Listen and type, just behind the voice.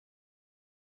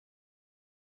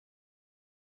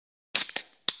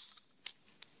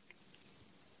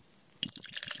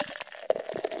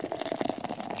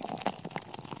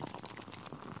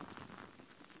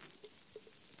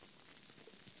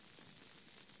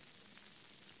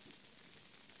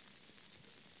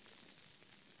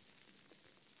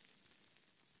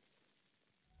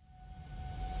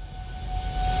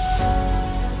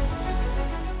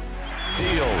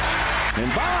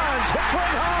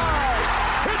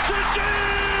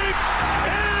indeed!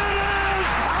 It is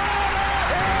out of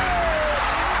here!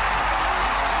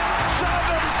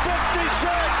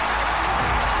 7:56.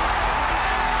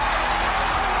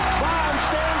 Bond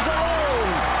stands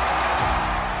alone.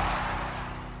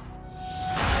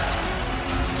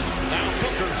 Now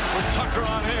Booker with Tucker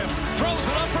on him. Throws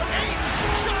it up for 8.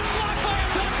 Shot blocked by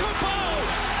Antetokounmpo.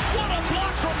 What a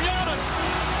block from Giannis.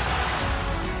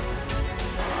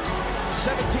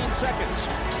 17 seconds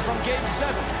from Game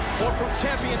 7 or from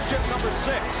championship number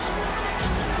 6.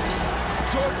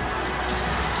 Jordan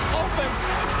open.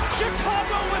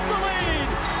 Chicago with the lead.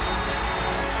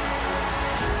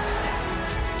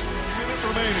 Minute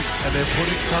remaining. And they're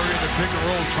putting Curry in the pick and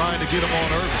roll, trying to get him on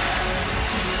Irving.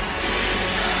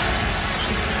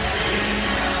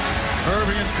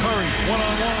 Irving and Curry,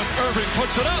 one-on-one. Irving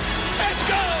puts it up. It's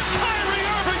good. Kyrie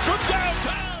Irving from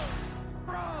downtown.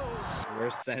 We're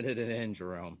sending it in,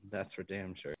 Jerome. That's for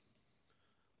damn sure.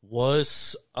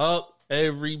 What's up,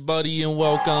 everybody, and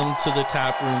welcome to the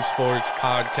Tap Room Sports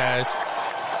Podcast.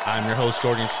 I'm your host,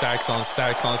 Jordan Stacks on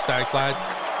Stacks, lads.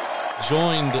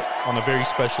 Joined on a very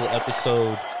special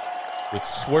episode with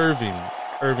Swerving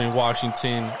Irving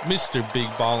Washington, Mr. Big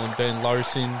Ballin' Ben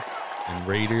Larson, and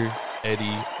Raider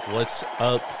Eddie. What's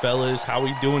up, fellas? How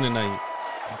we doing tonight?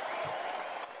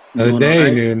 Another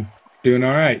day, dude. Doing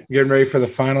all right. Getting ready for the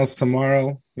finals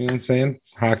tomorrow. You know what I'm saying?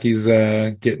 Hockey's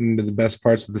getting to the best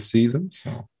parts of the season.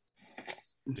 So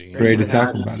ready to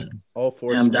talk about it. All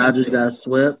four. Damn, Dodgers got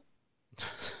swept.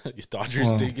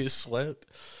 Dodgers did get swept.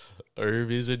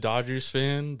 Irv is a Dodgers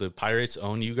fan. The Pirates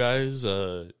own you guys.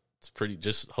 It's pretty.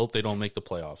 Just hope they don't make the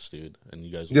playoffs, dude. And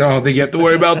you guys. You don't think you have to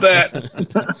worry about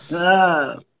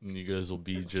that. You guys will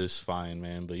be just fine,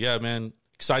 man. But yeah, man,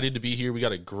 excited to be here. We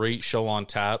got a great show on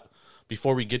tap.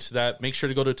 Before we get to that, make sure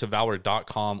to go to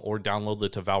Tavour.com or download the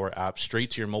Tavour app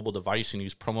straight to your mobile device and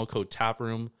use promo code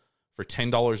TAPROOM for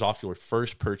 $10 off your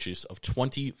first purchase of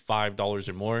 $25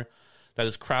 or more. That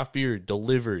is craft beer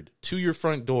delivered to your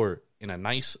front door in a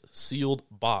nice sealed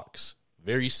box.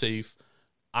 Very safe.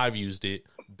 I've used it.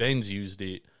 Ben's used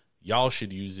it. Y'all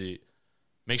should use it.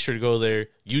 Make sure to go there.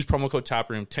 Use promo code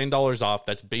TAPROOM, $10 off.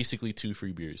 That's basically 2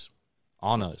 free beers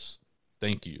on us.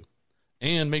 Thank you.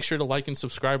 And make sure to like and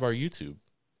subscribe our YouTube.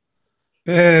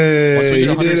 Hey, once we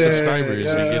get 100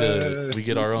 subscribers, we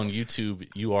get our own YouTube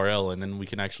URL, and then we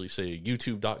can actually say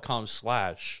youtube.com/.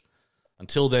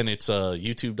 Until then, it's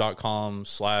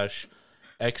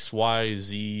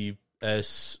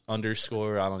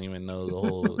youtube.com/XYZS_. I don't even know the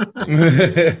whole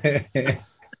thing.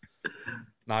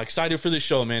 Now, excited for this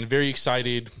show, man. Very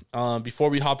excited. Before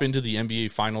we hop into the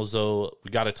NBA Finals, though,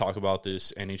 we got to talk about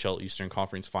this NHL Eastern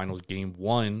Conference Finals Game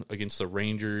 1 against the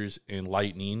Rangers and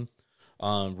Lightning.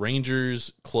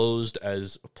 Rangers closed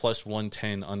as plus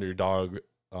 110 underdog.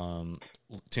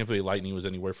 Tampa Bay Lightning was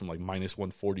anywhere from like minus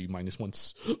 140, minus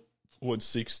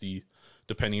 160,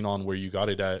 depending on where you got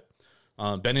it at.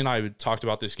 Ben and I talked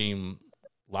about this game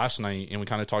last night, and we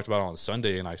kind of talked about it on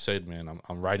Sunday, and I said, man,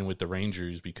 I'm riding with the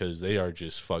Rangers because they are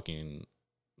just fucking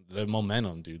the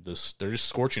momentum, dude. They're just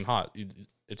scorching hot.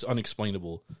 It's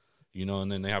unexplainable, you know,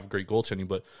 and then they have great goaltending.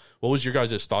 But what was your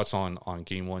guys' thoughts on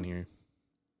Game 1 here?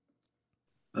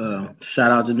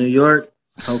 Shout out to New York.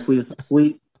 Hopefully it's a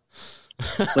sweep.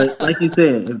 But like you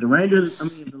said, if the Lightning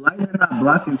are not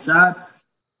blocking shots,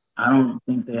 I don't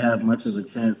think they have much of a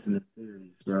chance in the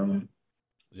series, bro.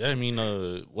 Yeah, I mean,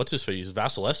 what's his face?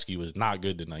 Vasilevsky was not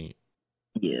good tonight.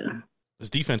 Yeah. His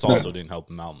defense also didn't help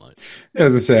him out much.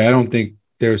 As I say, I don't think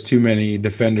there was too many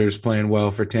defenders playing well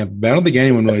for Tampa Bay. I don't think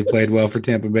anyone really played well for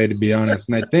Tampa Bay, to be honest.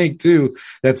 And I think, too,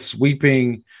 that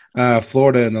sweeping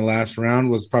Florida in the last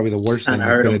round was probably the worst thing they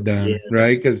could have done,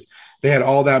 right? Because they had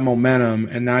all that momentum,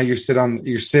 and now you're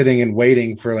sitting and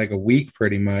waiting for like a week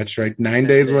pretty much, right? 9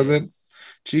 days, was it?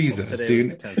 Jesus,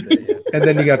 dude. And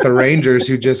then you got the Rangers,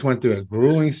 who just went through a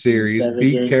grueling series,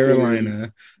 beat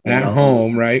Carolina at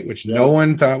home, right, which no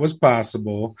one thought was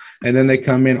possible. And then they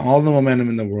come in, all the momentum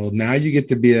in the world. Now you get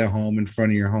to be at home in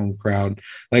front of your home crowd.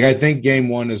 Like, I think Game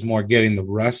 1 is more getting the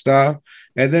rust off.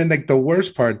 And then, like, the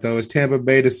worst part, though, is Tampa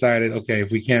Bay decided, okay,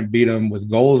 if we can't beat them with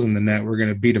goals in the net, we're going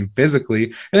to beat them physically.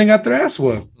 And then got their ass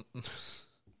whooped.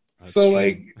 So,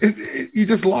 like, you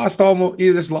just lost on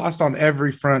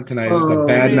every front tonight. Just a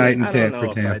bad night in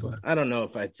for Tampa. I don't know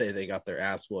if I'd say they got their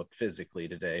ass whooped physically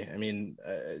today. I mean,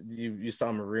 you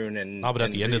saw Maroon and but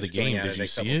at the end of the game, did you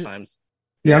see it? Times.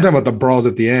 Yeah, I'm talking about the brawls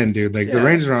at the end, dude. Like, the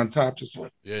Rangers are on top.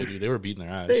 Yeah, dude, they were beating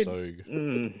their ass.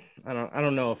 I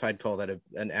don't know if I'd call that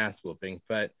an ass whooping,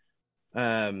 but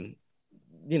there's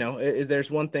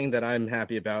one thing that I'm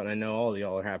happy about, and I know all of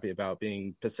y'all are happy about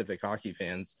being Pacific hockey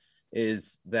fans,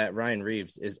 is that Ryan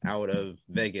Reeves is out of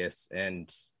Vegas and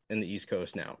in the East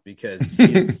Coast now because he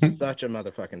is such a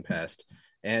motherfucking pest,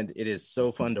 and it is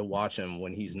so fun to watch him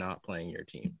when he's not playing your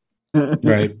team.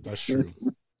 Right. That's true.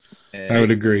 And I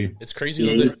would agree. It's crazy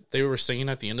though that they were saying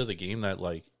at the end of the game that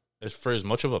like for as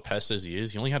much of a pest as he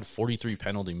is, he only had 43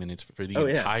 penalty minutes for the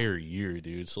entire year,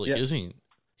 dude. So like isn't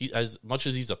he, as much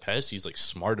as he's a pest, he's like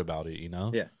smart about it, you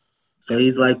know? Yeah. So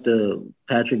he's like the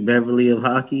Patrick Beverly of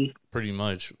hockey. Pretty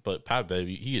much. But Pat Bev,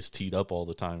 he gets teed up all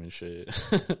the time and shit.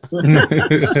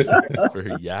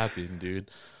 For yapping, dude.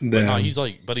 But no, he's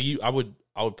like I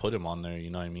would put him on there,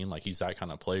 you know what I mean? Like he's that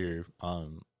kind of player. I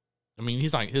mean, he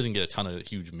doesn't get a ton of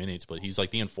huge minutes, but he's like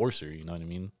the enforcer, you know what I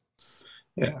mean?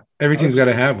 Yeah. Every team's got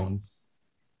to have one.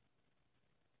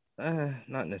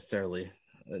 Not necessarily.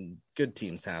 Good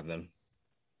teams have them.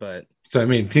 But so I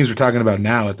mean, teams we're talking about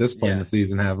now at this point in the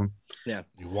season have them. Yeah,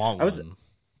 you want one.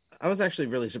 I was actually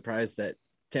really surprised that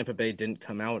Tampa Bay didn't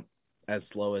come out as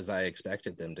slow as I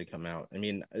expected them to come out. I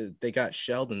mean, they got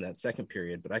shelled in that second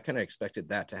period, but I kind of expected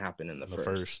that to happen in the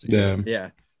first. Yeah,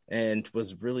 and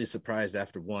was really surprised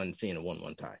after seeing a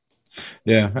 1-1 tie.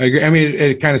 Yeah, I agree. I mean,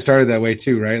 it kind of started that way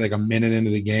too, right? Like a minute into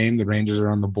the game, the Rangers are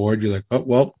on the board. You're like, oh,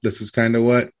 well, this is kind of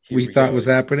what we thought was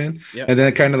happening. Yep. And then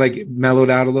it kind of like mellowed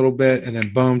out a little bit. And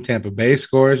then boom, Tampa Bay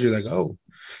scores. You're like, oh,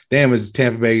 damn, is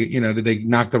Tampa Bay, did they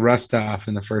knock the rust off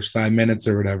in the first 5 minutes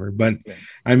or whatever? But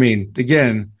I mean,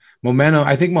 again,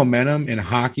 I think momentum in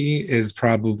hockey is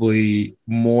probably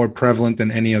more prevalent than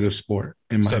any other sport,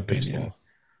 in my opinion. Baseball.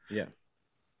 Yeah.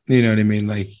 You know what I mean?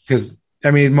 Like, because I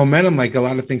mean, momentum, like a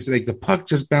lot of things, like the puck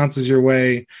just bounces your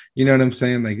way. You know what I'm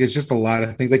saying? Like, it's just a lot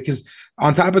of things. Like, because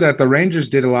on top of that, the Rangers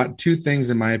did two things,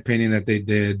 in my opinion, that they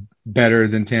did better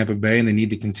than Tampa Bay, and they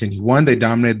need to continue. One, they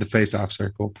dominated the face-off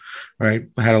circle, right?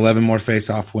 Had 11 more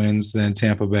face-off wins than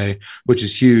Tampa Bay, which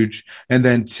is huge. And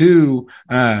then two,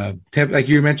 like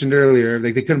you mentioned earlier,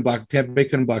 like Tampa Bay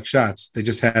couldn't block shots. They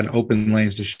just had open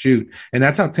lanes to shoot. And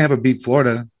that's how Tampa beat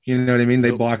Florida. You know what I mean?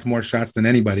 They blocked more shots than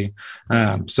anybody.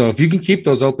 So if you can keep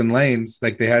those open lanes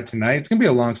like they had tonight, it's going to be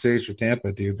a long series for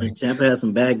Tampa, dude. Like, Tampa has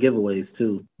some bad giveaways,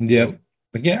 too. Yep.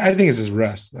 Again, I think it's just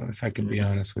rust, though, if I can be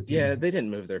honest with you. Yeah, they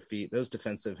didn't move their feet. Those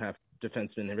defensemen,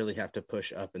 they really have to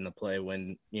push up in the play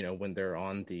when they're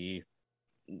on the,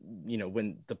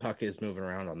 when the puck is moving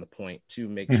around on the point to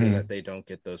make sure that they don't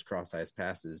get those cross-ice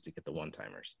passes to get the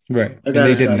one-timers. Right. And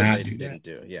they did not do that. Didn't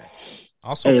do, yeah. I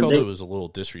also felt it was a little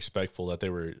disrespectful that they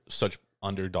were such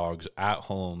underdogs at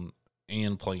home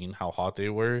and playing how hot they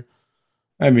were.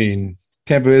 I mean,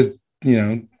 Tampa is,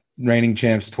 reigning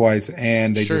champs twice,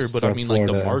 and they just but I mean,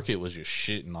 Florida. Like the market was just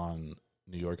shitting on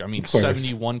New York. I mean,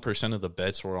 71% of the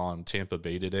bets were on Tampa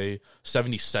Bay today,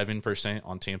 77%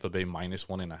 on Tampa Bay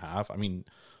 -1.5. I mean,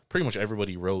 pretty much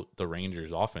everybody wrote the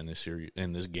Rangers off in this series,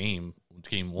 in this game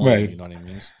 1. Right. You know what I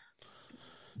mean?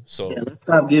 So let's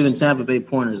stop giving Tampa Bay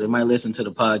pointers. They might listen to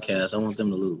the podcast. I want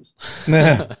them to lose.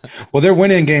 Well, they're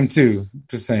winning game 2.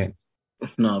 Just saying.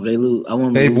 No, if they lose,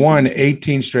 They've won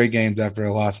 18 straight games after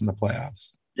a loss in the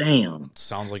playoffs. Damn.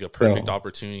 Sounds like a perfect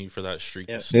opportunity for that streak.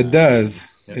 Yeah. To snap. It does.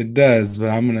 Yeah. It does.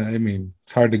 But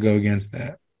it's hard to go against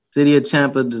that. City of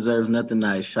Tampa deserves nothing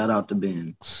nice. Shout out to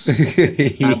Ben.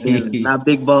 not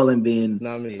big balling Ben.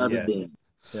 Not me. Other Ben.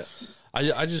 Yeah.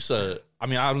 I just, I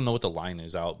don't know what the line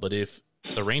is out, but if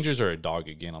the Rangers are a dog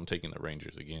again, I'm taking the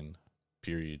Rangers again,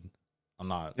 period. I'm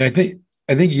not.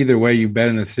 I think either way you bet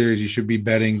in the series, you should be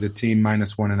betting the team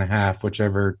 -1.5,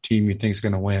 whichever team you think is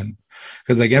going to win.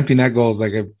 Because like empty net goals,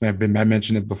 like I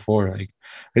mentioned it before, like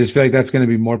I just feel like that's going to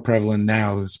be more prevalent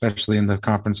now, especially in the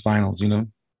conference finals. Can't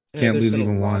lose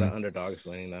even one. A lot of underdogs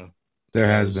winning though. There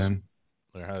has been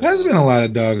a lot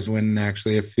of dogs winning.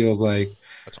 Actually, it feels like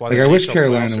that's why. Like I wish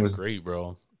Carolina was great,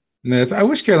 bro. No, I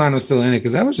wish Carolina was still in it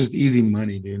because that was just easy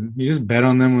money, dude. You just bet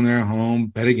on them when they're at home,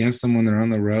 bet against them when they're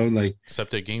on the road. Like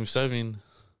except at Game 7.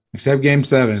 Except Game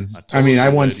 7. I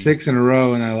won 6 in a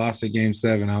row and I lost at Game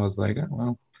 7. I was like, oh,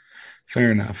 well,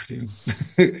 fair enough, dude.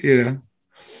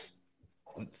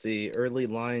 Let's see. Early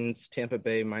lines: Tampa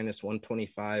Bay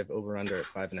 -125, over under at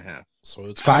 5.5. So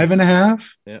it's 5.5.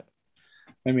 Yeah.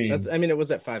 I mean, it was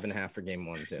at 5.5 for Game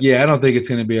 1 too. Yeah, I don't think it's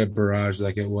going to be a barrage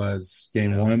like it was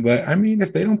Game 1, but I mean,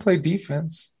 if they don't play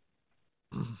defense,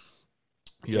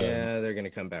 yeah, they're going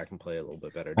to come back and play a little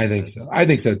bit better. I think so. I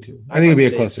think so too. I think it'll be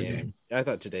a closer game. I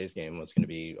thought today's game was going to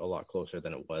be a lot closer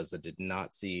than it was. I did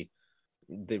not see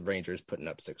the Rangers putting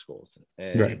up 6 goals,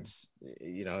 and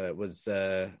it was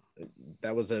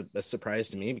that was a surprise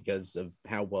to me because of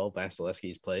how well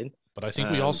Vasilevsky's played. But I think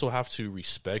we also have to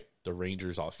respect the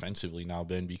Rangers offensively now,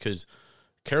 Ben, because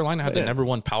Carolina had the number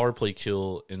 1 power play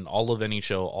kill in all of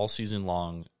NHL all season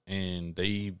long, and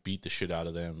they beat the shit out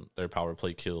of them. Their power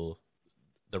play kill,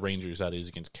 the Rangers, that is,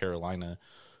 against Carolina.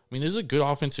 I mean, this is a good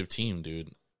offensive team,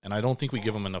 dude. And I don't think we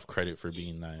give them enough credit for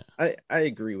being that. I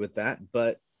agree with that,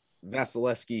 but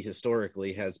Vasilevsky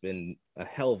historically has been a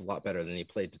hell of a lot better than he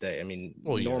played today. I mean,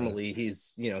 normally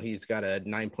he's got a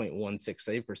 9.16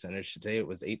 save percentage. Today it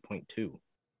was 8.2.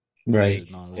 Right.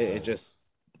 It just,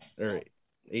 or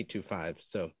 8.25.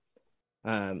 So,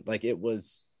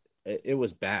 it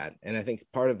was bad. And I think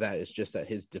part of that is just that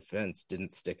his defense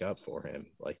didn't stick up for him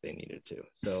like they needed to.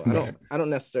 So I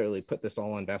don't necessarily put this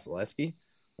all on Vasilevsky.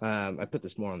 I put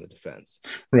this more on the defense.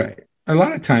 Right. A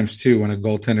lot of times too, when a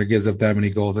goaltender gives up that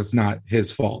many goals, it's not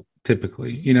his fault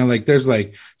typically. Like there's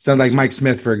some like Mike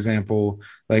Smith, for example,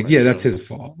 that's his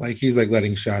fault. Like he's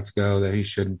letting shots go that he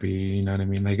shouldn't be, you know what I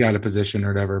mean? Like out of position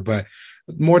or whatever. But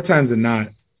more times than not,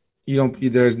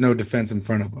 there's no defense in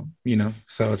front of him,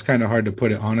 so it's kind of hard to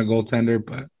put it on a goaltender.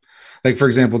 But like, for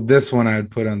example, this one I would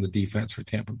put on the defense for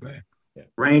Tampa Bay. Yeah.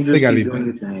 Rangers, they got to be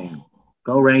better.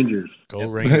 Go Rangers. Go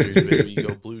Rangers, baby.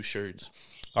 Go blue shirts.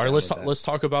 All right, let's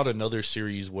talk about another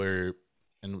series where,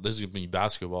 and this is going to be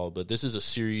basketball, but this is a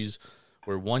series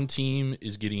where one team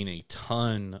is getting a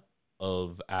ton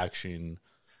of action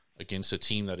against a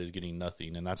team that is getting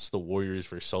nothing, and that's the Warriors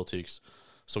versus Celtics.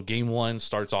 So game one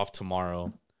starts off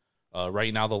tomorrow.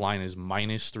 Right now the line is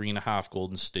 -3.5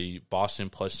 Golden State, Boston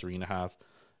 +3.5.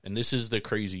 And this is the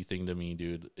crazy thing to me,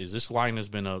 dude, is this line has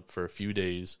been up for a few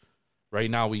days. Right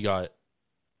now we got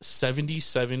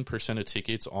 77% of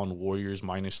tickets on Warriors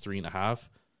 -3.5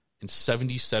 and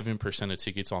 77% of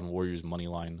tickets on Warriors money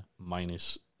line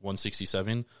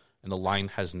 -167, and the line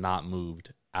has not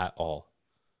moved at all.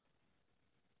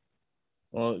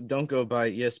 Well, don't go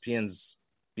by ESPN's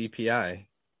BPI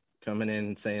coming in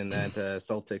and saying that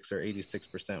Celtics are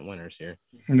 86% winners here.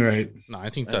 Right. No, I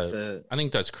think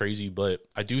that's crazy, but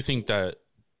I do think that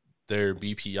their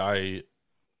BPI,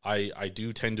 I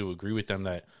do tend to agree with them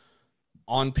that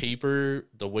on paper,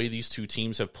 the way these two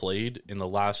teams have played in the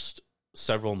last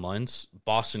several months,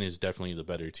 Boston is definitely the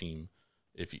better team,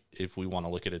 if we want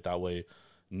to look at it that way.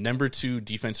 Number 2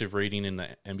 defensive rating in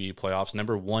the NBA playoffs,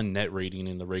 number 1 net rating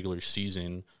in the regular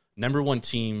season, number 1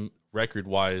 team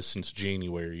record-wise since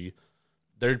January.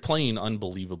 They're playing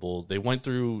unbelievable. They went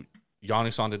through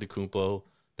Giannis Antetokounmpo,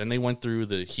 then they went through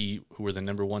the Heat, who were the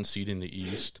number 1 seed in the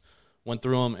East, went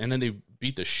through them, and then they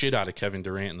beat the shit out of Kevin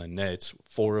Durant and the Nets,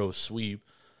 4-0 sweep.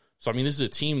 So, I mean, this is a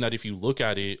team that if you look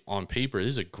at it on paper,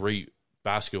 this is a great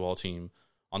basketball team.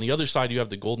 On the other side, you have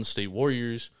the Golden State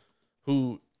Warriors,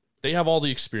 who they have all the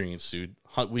experience, dude.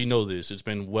 We know this. It's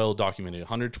been well documented.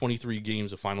 123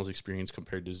 games of finals experience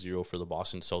compared to 0 for the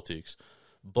Boston Celtics.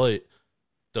 But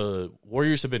the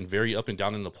Warriors have been very up and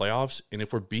down in the playoffs, and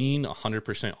if we're being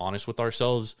 100% honest with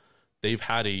ourselves, they've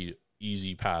had a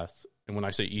easy path. And when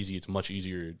I say easy, it's much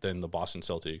easier than the Boston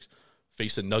Celtics.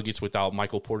 Face the Nuggets without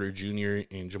Michael Porter Jr.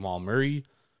 and Jamal Murray.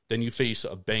 Then you face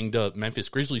a banged-up Memphis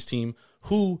Grizzlies team,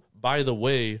 who, by the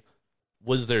way,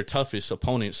 was their toughest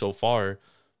opponent so far.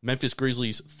 Memphis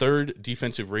Grizzlies, 3rd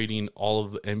defensive rating all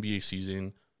of the NBA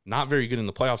season. Not very good in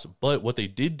the playoffs, but what they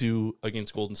did do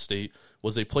against Golden State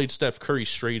was they played Steph Curry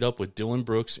straight up with Dillon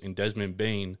Brooks and Desmond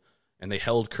Bane, and they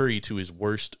held Curry to his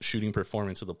worst shooting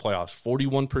performance of the playoffs.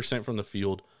 41% from the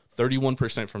field,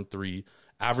 31% from 3,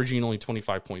 averaging only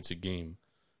 25 points a game.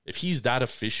 If he's that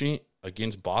efficient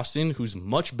against Boston, who's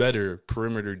much better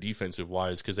perimeter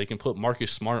defensive-wise because they can put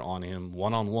Marcus Smart on him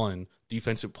one-on-one,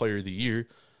 defensive player of the year.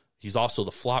 He's also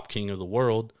the flop king of the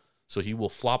world, so he will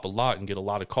flop a lot and get a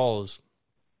lot of calls.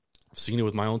 I've seen it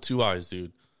with my own 2 eyes,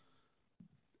 dude.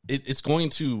 It's going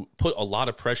to put a lot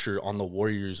of pressure on the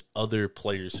Warriors' other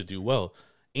players to do well.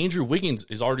 Andrew Wiggins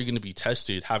is already going to be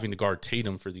tested having to guard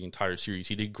Tatum for the entire series.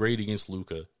 He did great against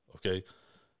Luka, okay?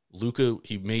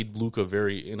 He made Luka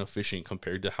very inefficient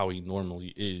compared to how he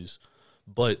normally is.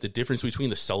 But the difference between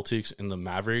the Celtics and the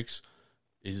Mavericks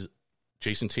is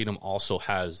Jason Tatum also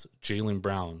has Jaylen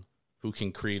Brown, who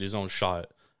can create his own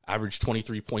shot, average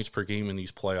 23 points per game in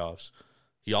these playoffs.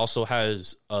 He also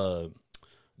has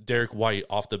Derek White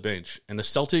off the bench. And the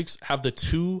Celtics have the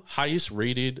 2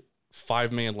 highest-rated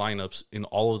 5-man lineups in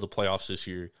all of the playoffs this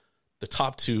year. The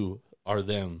top 2 are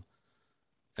them.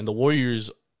 And the Warriors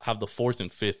have the 4th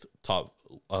and 5th top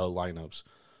lineups.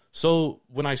 So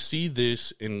when I see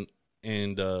this and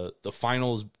the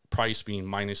finals price being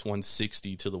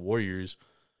 -160 to the Warriors,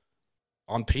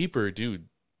 on paper, dude,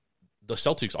 the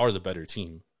Celtics are the better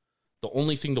team. The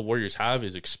only thing the Warriors have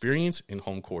is experience in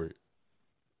home court.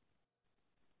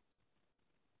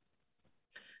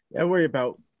 I worry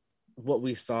about what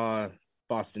we saw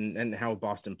Boston and how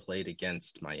Boston played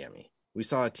against Miami. We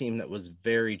saw a team that was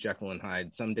very Jekyll and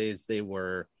Hyde. Some days they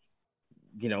were,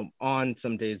 on.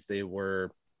 Some days they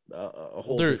were, a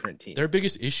whole different team. Their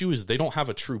biggest issue is they don't have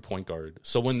a true point guard.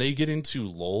 So when they get into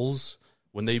lulls,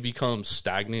 when they become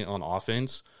stagnant on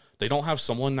offense, they don't have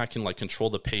someone that can like control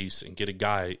the pace and get a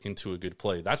guy into a good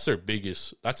play. That's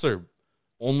their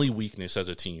only weakness as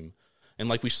a team. And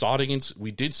like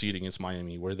we did see it against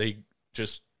Miami, where they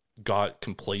just got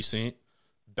complacent,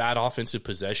 bad offensive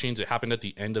possessions. It happened at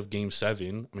the end of Game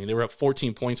 7. I mean, they were up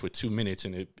 14 points with 2 minutes,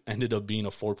 and it ended up being a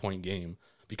 4-point game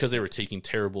because they were taking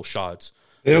terrible shots.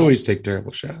 They always take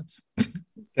terrible shots.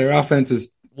 Their offense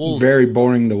is very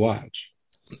boring to watch.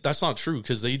 That's not true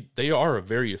because they are a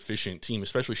very efficient team,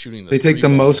 especially shooting They take the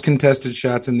most contested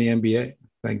shots in the NBA.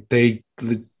 Like they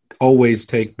always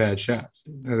take bad shots.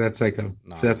 That's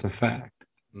that's a fact.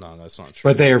 No, that's not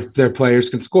true. But their players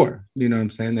can score. You know what I'm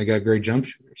saying? They got great jump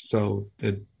shooters, so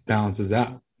it balances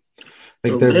out.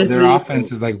 Like their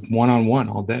offense is like one-on-one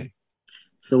all day.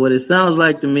 So what it sounds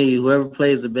like to me, whoever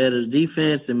plays the better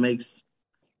defense and makes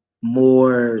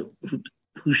more,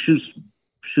 who shoots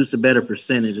a better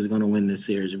percentage is going to win this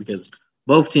series, because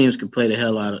both teams can play the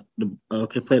hell out of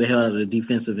the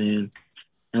defensive end.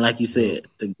 And like you said,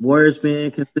 the Warriors been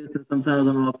inconsistent sometimes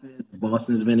on offense.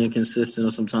 Boston's been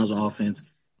inconsistent sometimes on offense,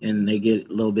 and they get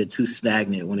a little bit too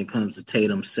stagnant when it comes to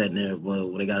Tatum setting there.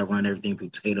 Well, they got to run everything through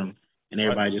Tatum, and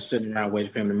everybody just sitting around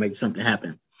waiting for him to make something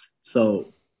happen. So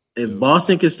if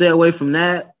Boston can stay away from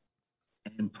that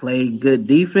and play good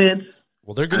defense,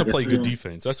 well, they're going to play good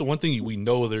defense. That's the one thing we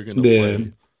know they're going to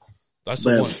play. That's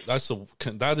the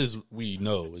one. That is we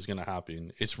know is going to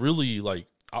happen. It's really like.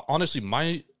 Honestly,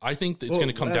 I think that it's going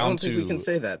to come down to. I don't think we can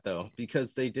say that though,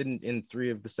 because they didn't in 3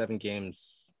 of the 7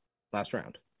 games last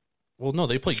round. Well, no,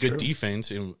 they played good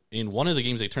defense. In one of the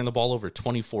games, they turned the ball over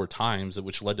 24 times,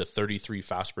 which led to 33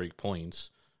 fast break points.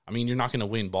 I mean, you're not going to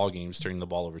win ball games turning the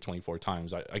ball over 24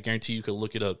 times. I guarantee you could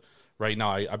look it up right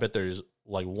now. I bet there's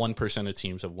like 1% of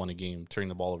teams have won a game turning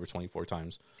the ball over 24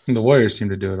 times. And the Warriors seem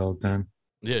to do it all the time.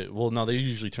 Yeah, well, no, they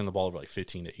usually turn the ball over like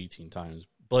 15 to 18 times,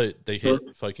 but they hit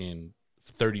fucking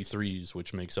 33s,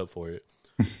 which makes up for it.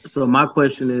 So my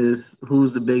question is,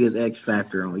 who's the biggest X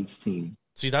factor on each team?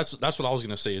 See, that's what I was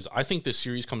going to say is I think this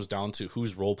series comes down to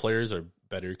whose role players are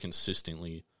better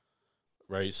consistently,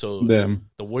 right? So the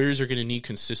Warriors are going to need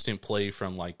consistent play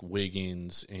from like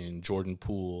Wiggins and Jordan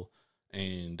Poole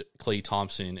and Klay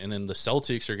Thompson, and then the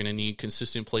Celtics are going to need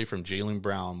consistent play from Jaylen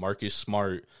Brown, Marcus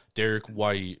Smart, Derek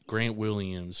White, Grant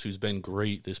Williams, who's been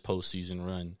great this postseason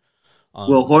run.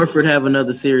 Will Horford have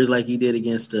another series like he did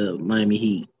against the Miami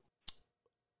Heat?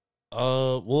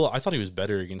 Well, I thought he was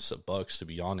better against the Bucks, to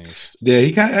be honest. Yeah,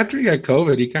 after he got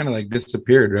COVID, he kind of like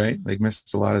disappeared, right? Like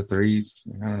missed a lot of threes.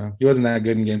 I don't know. He wasn't that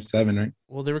good in Game 7, right?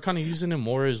 Well, they were kind of using him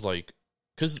more as like,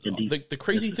 because the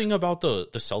crazy thing about the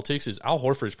Celtics is Al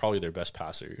Horford is probably their best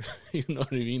passer. You know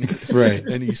what I mean? Right.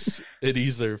 And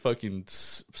he's their fucking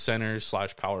center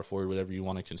 / power forward, whatever you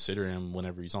want to consider him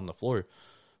whenever he's on the floor.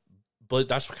 But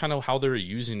that's kind of how they were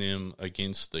using him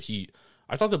against the Heat.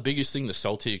 I thought the biggest thing the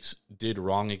Celtics did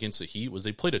wrong against the Heat was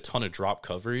they played a ton of drop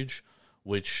coverage,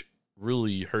 which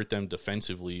really hurt them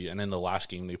defensively. And then the last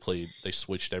game they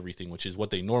switched everything, which is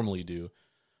what they normally do.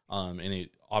 And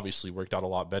it obviously worked out a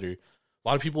lot better. A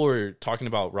lot of people are talking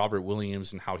about Robert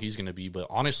Williams and how he's going to be, but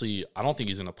honestly, I don't think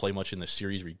he's going to play much in the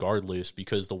series regardless,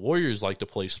 because the Warriors like to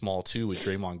play small too with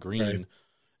Draymond Green. Right.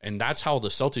 And that's how the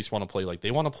Celtics want to play. Like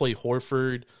they want to play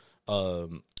Horford,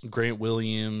 Grant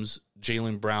Williams,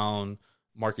 Jaylen Brown,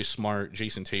 Marcus Smart,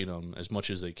 Jason Tatum as much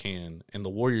as they can, and the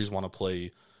Warriors want to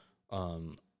play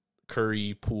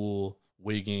Curry, Poole,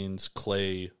 Wiggins,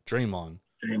 Klay, Draymond.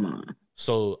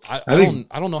 So I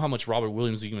don't know how much Robert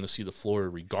Williams is even going to see the floor,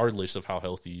 regardless of how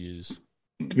healthy he is.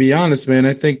 To be honest, man,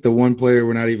 I think the one player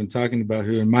we're not even talking about,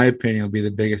 who in my opinion will be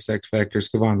the biggest X factor, is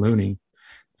Kevon Looney,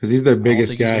 because he's their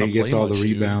biggest guy. He gets all the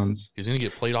rebounds. Dude. He's going to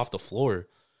get played off the floor.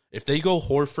 If they go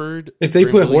Horford, if they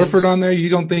put Horford on there, you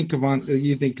think Kevon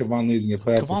Looney's gonna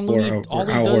play off the floor? Looney, all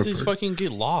he does is fucking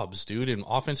get lobs, dude, and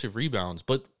offensive rebounds.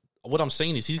 But what I'm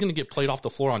saying is he's gonna get played off the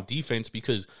floor on defense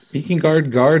because he can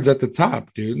guard guards at the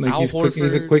top, dude. Like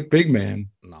he's a quick big man.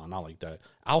 No, not like that.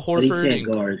 Al Horford and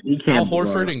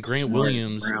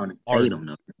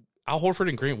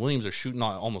Grant Williams are shooting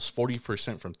almost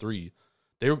 40% from 3.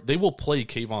 They will play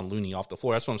Kevon Looney off the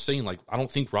floor. That's what I'm saying. Like, I don't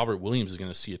think Robert Williams is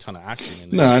going to see a ton of action in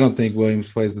this. No, I don't think Williams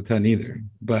plays a ton either.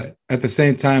 But at the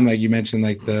same time, like you mentioned,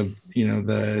 like the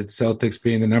Celtics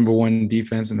being the number 1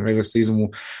 defense in the regular season,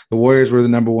 the Warriors were the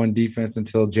number 1 defense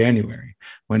until January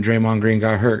when Draymond Green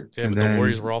got hurt. Yeah, but the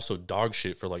Warriors were also dog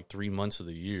shit for like 3 months of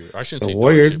the year. I shouldn't say the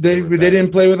Warriors. They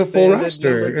didn't play with a full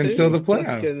roster until the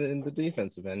playoffs. In the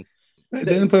defensive end, they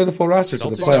didn't play with a full roster until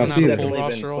the playoffs either. Full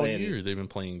roster all year. They've been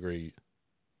playing great.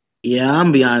 Yeah, I'm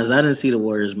gonna be honest. I didn't see the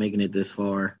Warriors making it this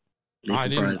far. I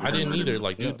didn't either.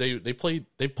 Like, dude, they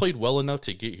played well enough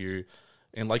to get here,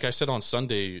 and like I said on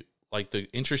Sunday, like the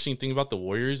interesting thing about the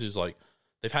Warriors is like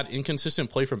they've had inconsistent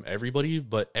play from everybody,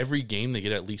 but every game they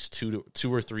get at least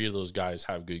two or three of those guys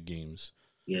have good games.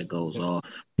 Yeah, it goes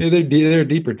off. Yeah, they're a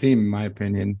deeper team in my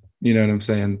opinion. You know what I'm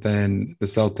saying? Than the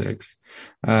Celtics.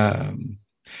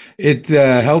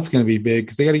 Health's going to be big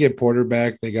because they got to get Porter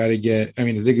back. They got to get. I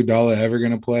mean, is Iguodala ever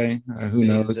going to play? Who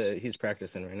knows? He's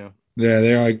practicing right now. Yeah,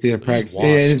 they're practicing.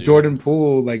 And it's Jordan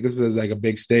Poole. Like this is like a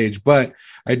big stage, but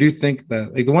I do think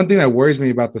that like the one thing that worries me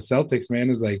about the Celtics, man,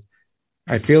 is like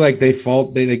I feel like they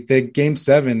game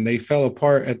 7 they fell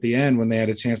apart at the end when they had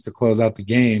a chance to close out the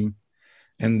game.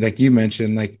 And like you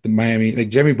mentioned, like the Miami, like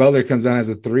Jimmy Butler comes down as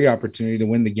a 3 opportunity to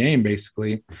win the game,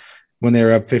 basically, when they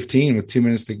were up 15 with 2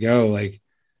 minutes to go. Like,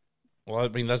 well, I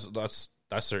mean that's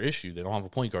their issue. They don't have a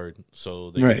point guard,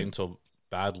 so they get into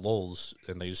bad lulls,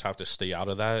 and they just have to stay out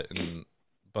of that.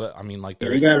 But I mean, like the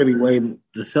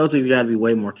Celtics got to be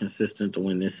way more consistent to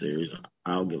win this series.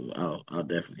 I'll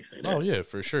definitely say that. Oh yeah,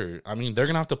 for sure. I mean, they're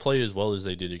gonna have to play as well as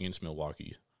they did against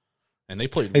Milwaukee. And they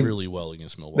played really well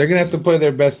against Milwaukee. They're gonna have to play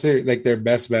their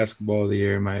best basketball of the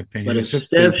year, in my opinion. But if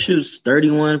Steph shoots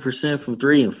 31% from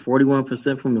 3 and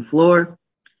 41% from the floor,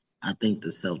 I think the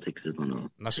Celtics are gonna. And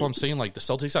that's what I'm saying. Like the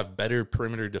Celtics have better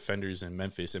perimeter defenders than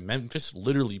Memphis, and Memphis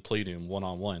literally played him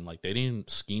 1-on-1. Like they didn't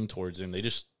scheme towards him; they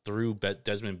just threw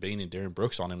Desmond Bane and Darren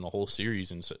Brooks on him the whole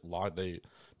series, and they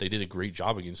did a great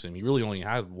job against him. He really only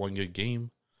had one good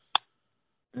game,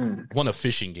 one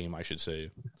efficient game, I should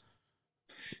say.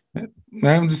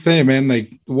 I'm just saying, man,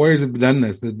 like the Warriors have done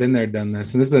this. They've been there, done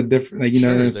this. And this is a different, like, you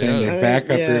know what I'm saying? They're back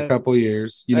after a couple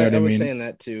years. You know what I mean? I was saying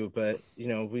that too, but, you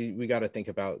know, we got to think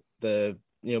about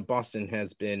Boston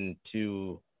has been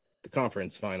to the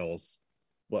conference finals,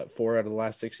 4 out of the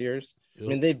last 6 years? Yep. I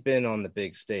mean, they've been on the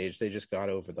big stage. They just got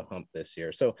over the hump this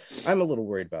year. So I'm a little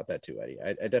worried about that too, Eddie.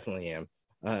 I definitely am,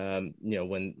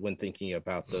 when thinking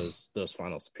about those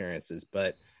finals appearances.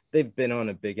 But they've been on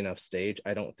a big enough stage.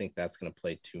 I don't think that's going to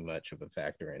play too much of a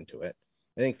factor into it.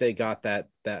 I think they got that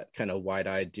kind of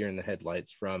wide-eyed deer in the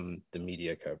headlights from the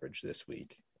media coverage this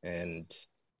week. And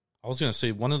I was going to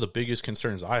say, one of the biggest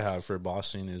concerns I have for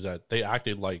Boston is that they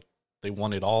acted like they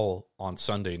won it all on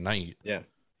Sunday night. Yeah.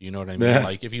 You know what I mean? Yeah.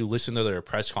 Like, if you listen to their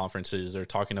press conferences, they're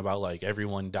talking about, like,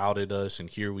 everyone doubted us, and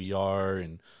here we are.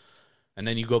 And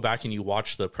then you go back and you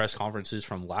watch the press conferences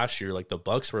from last year, like, the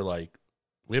Bucks were like,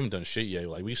 we haven't done shit yet.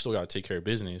 Like, we still got to take care of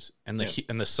business. And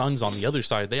the Suns on the other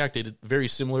side, they acted very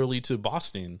similarly to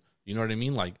Boston. You know what I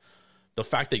mean? Like, the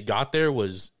fact they got there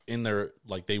was in their,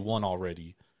 like, they won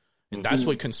already. And that's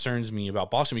what concerns me about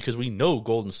Boston, because we know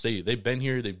Golden State. They've been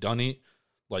here. They've done it.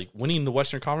 Like, winning the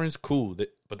Western Conference, cool.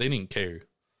 But they didn't care.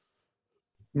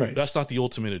 Right. That's not the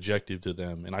ultimate objective to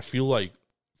them. And I feel like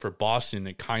for Boston,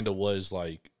 it kind of was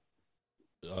like,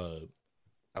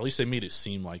 at least they made it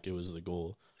seem like it was the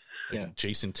goal. Like, yeah.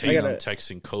 Jason Tatum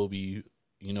texting Kobe,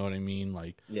 you know what I mean?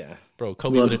 Like, yeah, bro,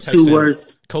 Kobe would have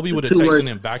texted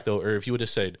him back though, or if he would have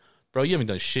said, "Bro, you haven't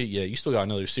done shit yet. You still got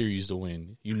another series to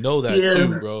win. You know that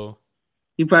too, bro."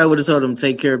 He probably would have told him,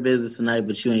 "Take care of business tonight,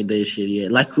 but you ain't done shit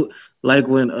yet." Like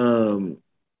when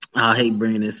I hate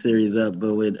bringing this series up,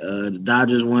 but when the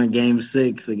Dodgers won Game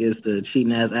 6 against the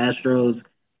cheating ass Astros.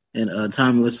 And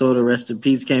Tommy Lasorda, rest in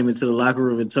peace, came into the locker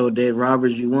room and told Dave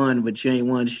Roberts, "You won, but you ain't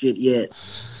won shit yet."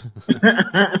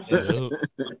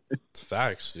 It's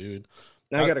facts, dude.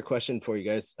 Now I got a question for you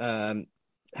guys. How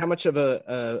much of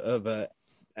a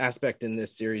aspect in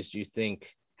this series do you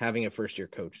think having a first year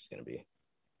coach is going to be?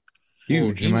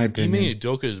 Huge, in my opinion. Ime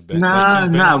Udoka's been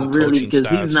not really, because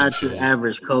he's not your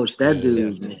average coach. That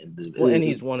dude, well, and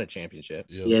he's won a championship.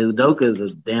 Yeah, Udoka's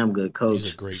a damn good coach.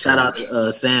 He's a great Shout coach. out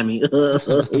to Sammy.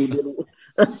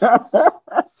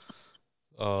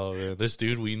 Oh man, this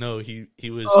dude we know, he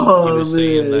was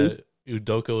saying that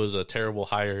Udoka was a terrible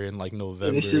hire in like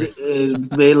November.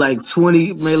 Made like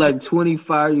 25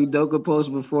 Udoka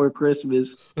posts before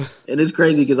Christmas, and it's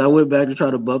crazy because I went back to try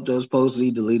to bump those posts and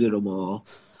he deleted them all.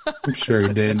 I'm sure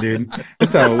he did, dude.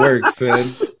 That's how it works,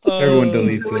 man. Everyone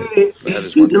deletes it.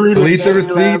 Delete the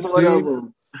receipts,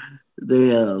 dude.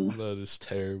 Damn. That is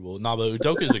terrible. Nah, but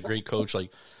Udoka is a great coach.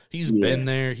 Like, he's been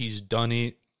there. He's done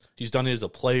it. He's done it as a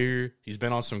player. He's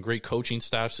been on some great coaching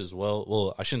staffs as well.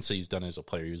 Well, I shouldn't say he's done it as a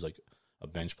player. He was like a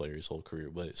bench player his whole career.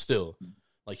 But still,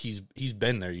 like, he's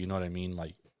been there. You know what I mean?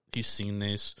 Like, he's seen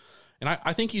this. And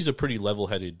I think he's a pretty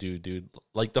level-headed dude.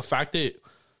 Like, the fact that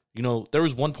you know, there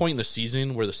was one point in the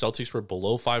season where the Celtics were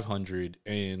below 500,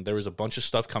 and there was a bunch of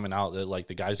stuff coming out that, like,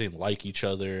 the guys didn't like each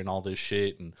other and all this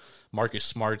shit, and Marcus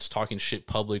Smart's talking shit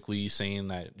publicly, saying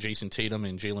that Jason Tatum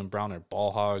and Jaylen Brown are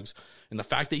ball hogs, and the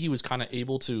fact that he was kind of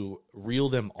able to reel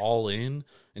them all in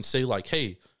and say, like,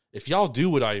 hey, if y'all do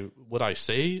what I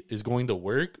say is going to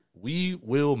work, we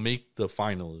will make the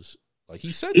finals. Like,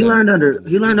 he said he learned under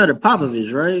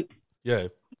Popovich, right? Yeah.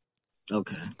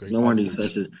 Okay. No wonder he's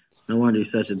such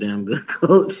a damn good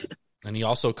coach. And he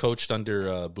also coached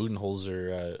under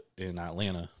Budenholzer in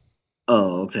Atlanta.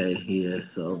 Oh, okay. Yeah.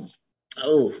 So,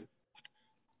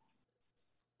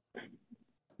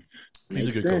 he's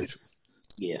a good coach.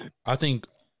 Yeah.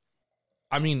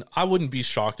 I mean, I wouldn't be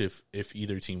shocked if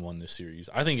either team won this series.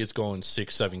 I think it's going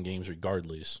 6-7 games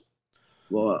regardless.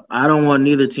 Well, I don't want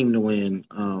neither team to win.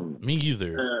 Me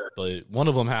either, but one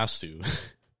of them has to.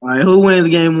 All right, who wins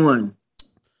game one?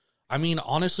 I mean,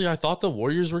 honestly, I thought the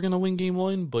Warriors were going to win game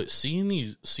one, but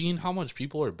seeing how much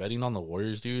people are betting on the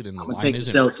Warriors, dude, and the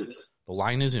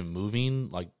line isn't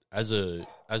moving. Like, as a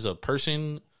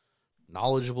person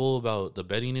knowledgeable about the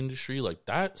betting industry, like,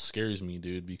 that scares me,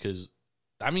 dude, because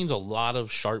that means a lot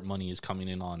of sharp money is coming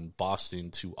in on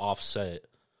Boston to offset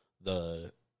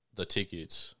the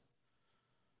tickets.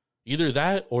 Either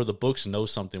that or the books know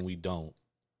something we don't.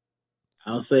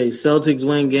 I'll say Celtics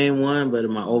win game one, but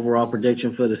in my overall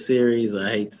prediction for the series, I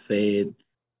hate to say it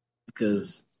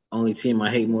because only team I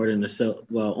hate less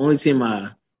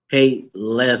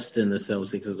than the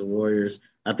Celtics is the Warriors.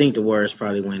 I think the Warriors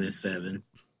probably win in 7.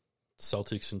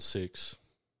 Celtics in 6.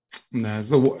 Nah,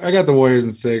 I got the Warriors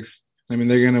in 6. I mean,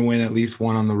 they're going to win at least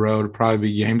one on the road, probably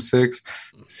be game 6.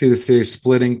 See the series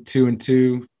splitting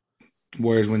 2-2.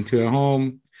 Warriors win 2 at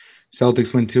home.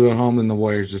 Celtics win 2 at home, and the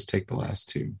Warriors just take the last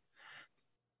 2.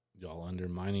 Y'all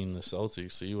undermining the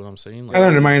Celtics. See what I'm saying? Like, I'm not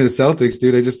undermining the Celtics,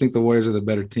 dude. I just think the Warriors are the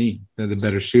better team. They're the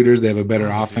better shooters. They have a better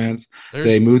offense.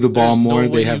 They move the ball more. No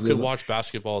way you could watch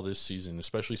basketball this season,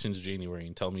 especially since January,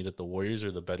 and tell me that the Warriors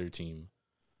are the better team.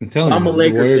 I'm telling you,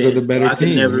 the Warriors are the better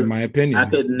team, in my opinion. I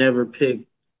could never pick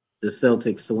the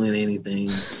Celtics to win anything.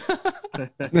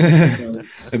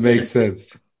 It makes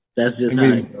sense. That's just how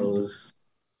it goes.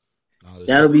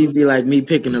 That'll be like me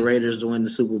picking the Raiders to win the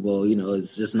Super Bowl. You know,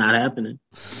 it's just not happening.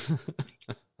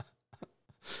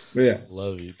 Yeah.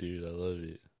 Love you, dude. I love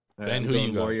you. Ben, who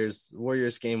you got?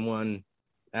 Warriors game 1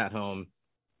 at home.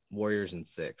 Warriors in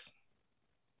 6.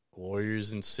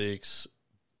 Warriors in 6.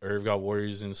 Irv got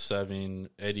Warriors in 7.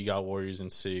 Eddie got Warriors in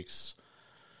 6.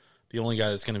 The only guy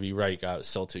that's going to be right got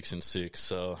Celtics in 6.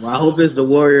 So, well, I hope it's the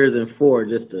Warriors in 4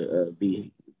 just to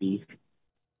be.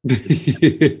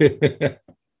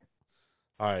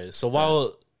 All right. So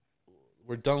while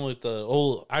we're done with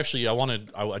the I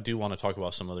do want to talk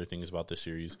about some other things about this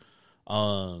series.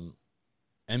 The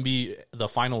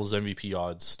finals MVP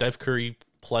odds: Steph Curry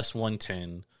plus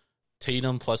 110,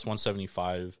 Tatum plus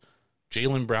 175,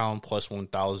 Jaylen Brown plus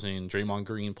 1,000, Draymond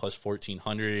Green plus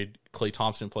 1,400, Klay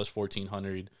Thompson plus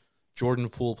 1,400, Jordan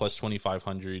Poole plus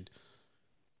 2,500.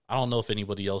 I don't know if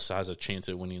anybody else has a chance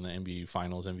at winning the NBA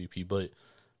Finals MVP, but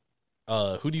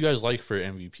who do you guys like for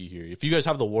MVP here? If you guys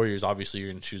have the Warriors, obviously you're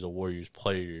going to choose a Warriors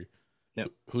player.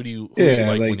 Yep. Who do you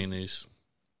like winning this?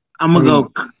 I'm gonna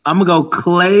go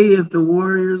Klay if the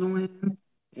Warriors win,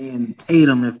 and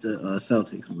Tatum if the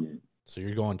Celtics win. So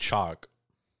you're going chalk.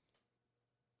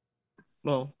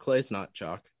 Well, Klay's not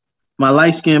chalk. My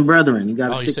light skinned brethren. You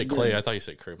got. Oh, you said Klay. I thought you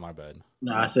said Curry. My bad.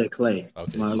 No, I said Klay.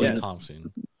 Okay, Klay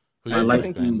Thompson. My light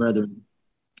skinned brethren.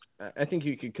 I think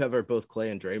you could cover both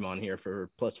Klay and Draymond here for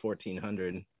plus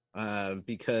 1,400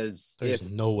 because there's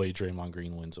no way Draymond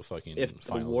Green wins a fucking. If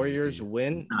the Warriors MVP.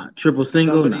 Win, triple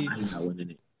single, he's not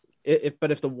winning it.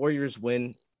 But if the Warriors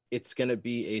win, it's going to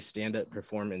be a stand-up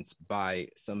performance by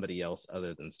somebody else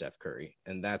other than Steph Curry,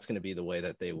 and that's going to be the way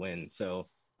that they win. So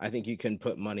I think you can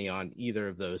put money on either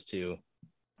of those two,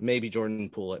 maybe Jordan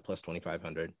Poole at plus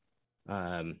 2,500,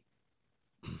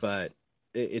 but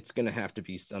it's going to have to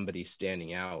be somebody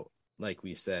standing out, like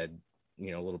we said, a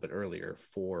little bit earlier,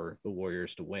 for the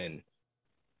Warriors to win.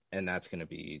 And that's going to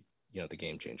be, the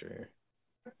game changer here.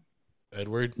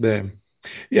 Edward?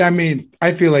 Yeah, I mean,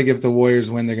 I feel like if the Warriors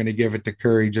win, they're going to give it to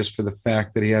Curry just for the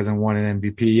fact that he hasn't won an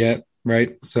MVP yet,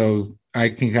 right? So I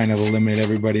can kind of eliminate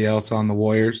everybody else on the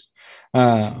Warriors.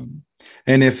 And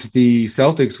if the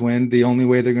Celtics win, the only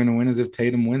way they're going to win is if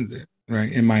Tatum wins it.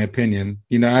 Right, in my opinion.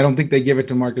 I don't think they give it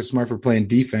to Marcus Smart for playing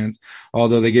defense,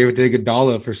 although they gave it to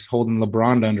Iguodala for holding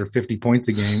LeBron to under 50 points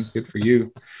a game. Good for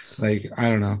you. I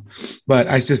don't know. But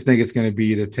I just think it's going to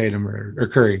be the Tatum or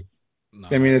Curry. No.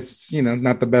 I mean, it's,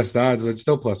 not the best odds, but it's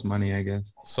still plus money, I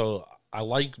guess. So I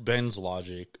like Ben's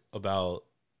logic about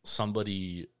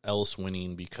somebody else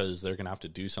winning because they're going to have to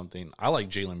do something. I like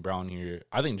Jaylen Brown here.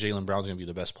 I think Jaylen Brown's going to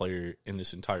be the best player in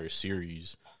this entire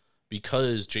series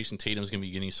because Jason Tatum's going to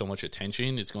be getting so much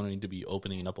attention. It's going to be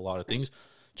opening up a lot of things.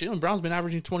 Jaylen Brown's been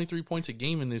averaging 23 points a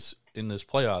game in this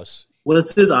playoffs.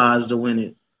 What's his odds to win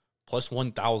it? Plus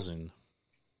 1,000.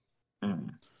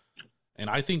 And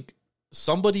I think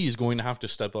somebody is going to have to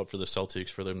step up for the Celtics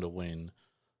for them to win.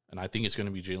 And I think it's going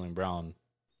to be Jaylen Brown.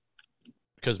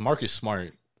 Because Marcus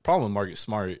Smart, the problem with Marcus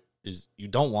Smart is you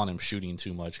don't want him shooting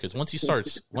too much. Because once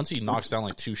he knocks down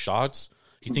like 2 shots,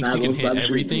 he thinks he can hit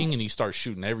everything and he starts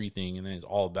shooting everything. And then it's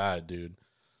all bad, dude.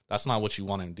 That's not what you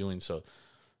want him doing. So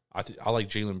I like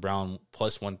Jaylen Brown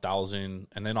plus 1,000.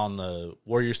 And then on the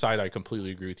Warrior side, I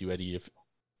completely agree with you, Eddie. If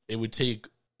it would take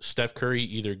Steph Curry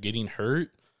either getting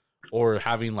hurt or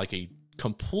having like a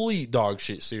complete dog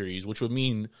shit series, which would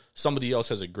mean somebody else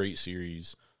has a great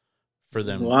series for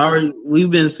them. Well, we've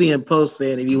been seeing posts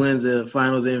saying if he wins the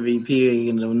Finals MVP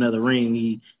and another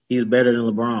ring, he's better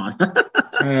than LeBron.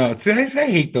 I know. See, I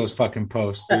hate those fucking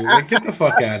posts, dude. Like, get the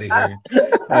fuck out of here.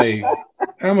 Like,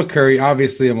 I'm a Curry.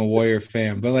 Obviously, I'm a Warrior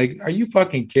fan. But, like, are you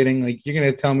fucking kidding? Like, you're going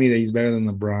to tell me that he's better than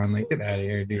LeBron? Like, get out of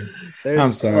here, dude.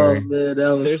 I'm sorry. Man,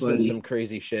 there's been some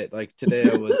crazy shit. Like, today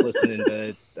I was listening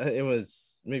to it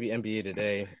was maybe NBA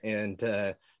Today, and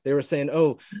they were saying,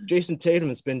 oh, Jason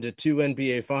Tatum's been to 2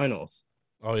 NBA Finals.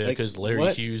 Oh, yeah, because like,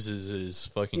 Larry Hughes is his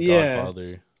fucking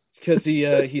godfather. Because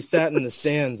he sat in the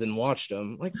stands and watched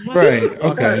them. Like, right,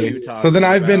 okay. So then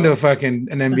I've been to fucking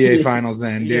an NBA Finals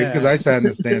then, dude, because I sat in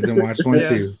the stands and watched one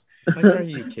too. Like, are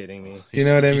you kidding me? You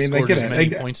know what I mean? Like, as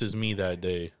many points as me that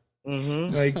day.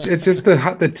 Mm-hmm. Like, it's just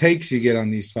the takes you get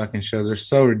on these fucking shows are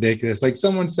so ridiculous. Like,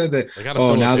 someone said that,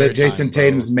 oh, now that Jason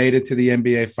Tatum's made it to the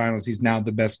NBA Finals, he's now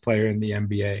the best player in the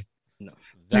NBA. No,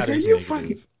 that is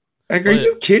negative. Like, are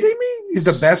you kidding me? He's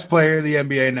the best player in the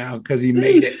NBA now because he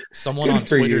made it. Someone on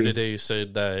Twitter today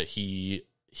said that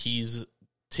he's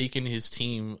taken his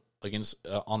team against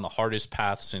on the hardest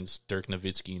path since Dirk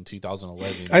Nowitzki in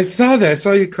 2011. I saw that. I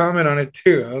saw you comment on it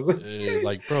too. I was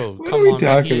like, bro, come on,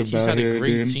 man. He's had a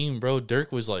great team, bro.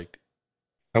 Dirk was like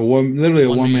literally a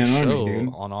one-man army,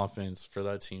 dude, on offense for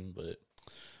that team, but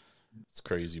it's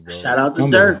crazy, bro. Shout out to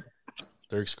Dirk.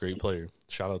 Dirk's a great player.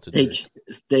 Shout out to Dirk.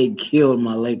 They killed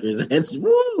my Lakers.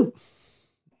 Woo!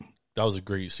 That was a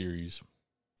great series.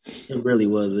 It really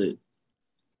was it.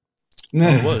 No,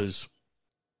 it was.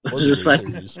 It was just like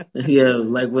series. Yeah,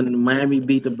 like when Miami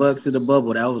beat the Bucks in the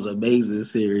bubble. That was an amazing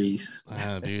series.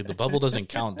 Dude, the bubble doesn't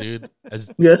count, dude.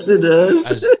 Yes, it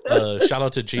does. Shout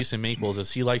out to Jason Maples,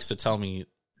 as he likes to tell me,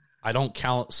 I don't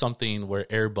count something where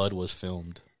Air Bud was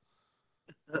filmed.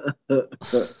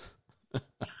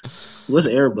 What's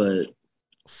Air Bud?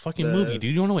 Fucking movie,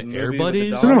 dude. You don't know what Air Bud is?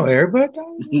 You don't know Air Bud?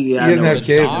 Yeah, he doesn't have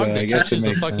kids. I guess it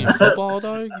makes fucking sense. Football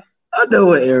dog. I know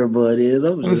what Air Bud is.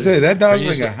 I'm gonna say that dog's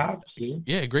like a hops, dude.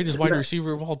 Yeah, greatest wide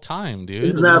receiver of all time, dude.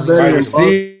 He's not better. Wide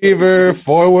receiver,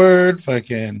 forward,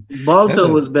 fucking.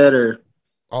 Balto was better.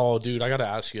 Oh, dude, I gotta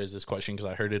ask you guys this question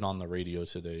because I heard it on the radio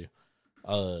today.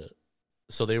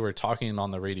 So they were talking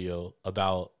on the radio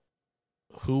about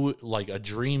who, like, a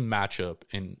dream matchup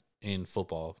in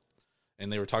football.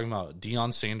 And they were talking about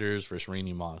Deion Sanders versus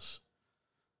Randy Moss.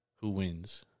 Who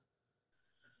wins?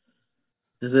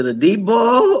 Is it a deep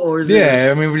ball or is it?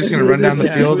 I mean, we're just gonna run down the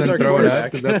field and throw it up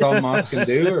because that's all Moss can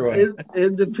do, or what?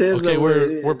 It depends. Okay,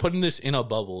 we're putting this in a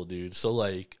bubble, dude. So,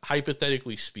 like,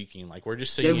 hypothetically speaking, like, we're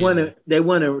just saying they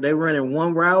running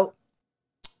one route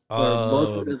for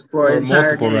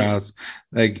multiple routes.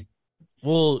 Like,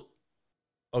 well,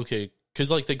 okay, because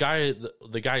like the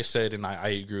guy said, and I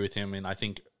agree with him, and I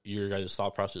think your guys'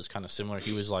 thought process is kind of similar.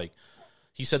 He was like,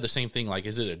 he said the same thing. Like,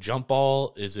 is it a jump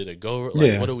ball? Is it a go?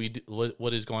 Like, what do we do?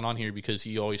 What is going on here? Because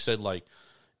he always said, like,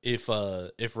 if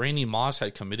Randy Moss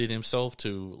had committed himself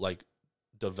to like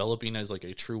developing as like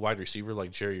a true wide receiver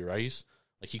like Jerry Rice,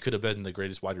 like he could have been the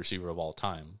greatest wide receiver of all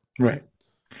time. Right.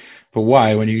 But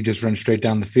why? When you could just run straight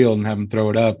down the field and have him throw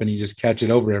it up and you just catch it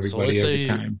over everybody every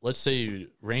time. Let's say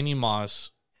Randy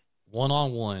Moss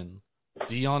 1-on-1,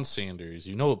 Deion Sanders.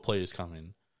 You know what play is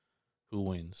coming. Who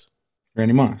wins?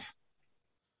 Randy Moss.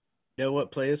 You know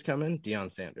what play is coming? Deion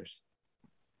Sanders.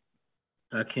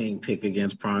 I can't pick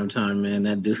against Primetime, man.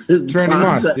 That dude. It's Randy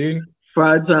Moss, dude.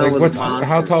 Primetime was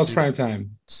how tall is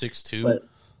Primetime? 6'2".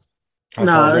 How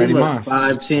tall is Randy Moss?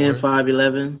 5'10",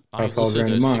 5'11". How tall is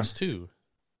Randy Moss? 6'2".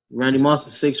 Randy Moss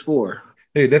is 6'4".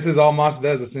 Dude, this is all Moss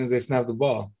does as soon as they snap the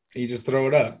ball. You just throw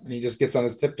it up, and he just gets on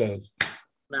his tiptoes.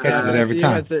 Catches it every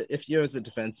time. If you as a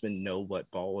defenseman know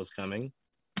what ball was coming,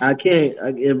 I can't,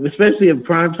 especially in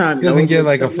primetime. He doesn't get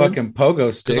like a fucking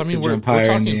pogo stick. I mean, we're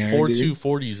talking 4.2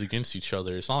 40s against each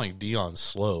other. It's not like Deion's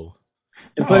slow.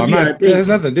 And plus, it has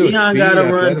nothing to do with Deion got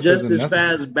to run just as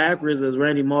fast backwards as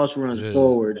Randy Moss runs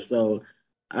forward. So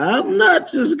I'm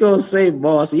not just gonna say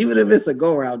Moss, even if it's a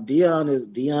go route. Deion is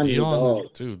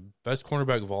dog. Dude, best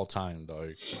cornerback of all time,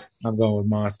 dog. I'm going with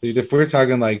Moss, dude. If we're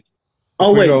talking like,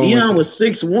 Deion was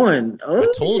 6'1". I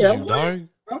told you, dog.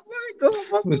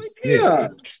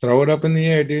 Just throw it up in the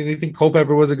air, dude. You think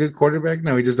Culpepper was a good quarterback?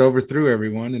 No, he just overthrew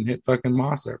everyone and hit fucking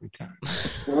Moss every time.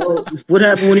 Well, what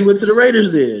happened when he went to the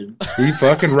Raiders then? He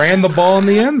fucking ran the ball in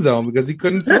the end zone because he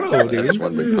couldn't throw, dude.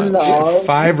 No.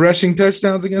 5 rushing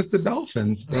touchdowns against the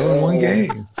Dolphins, bro, in one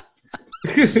game.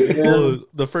 Well,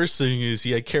 the first thing is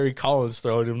he had Kerry Collins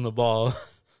throwing him the ball.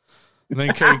 And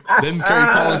then Kerry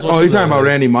Collins. Oh, you're talking about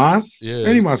Randy Moss? Yeah.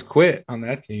 Randy Moss quit on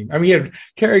that team. I mean, he had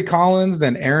Kerry Collins,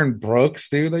 then Aaron Brooks,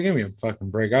 dude. Like, give me a fucking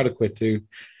break. I'd have quit too.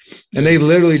 And they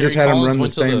literally just had him run the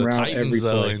same route every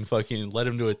play. And fucking let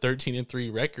him do a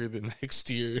 13-3 record the next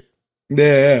year.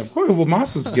 Yeah. Well,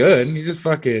 Moss was good. He just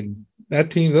fucking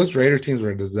that team. Those Raider teams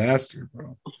were a disaster,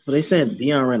 bro. But they said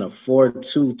Deion ran a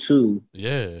 4.22.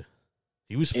 Yeah.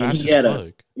 He was fast as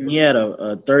fuck. He had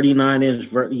a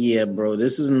 39-inch yeah, bro.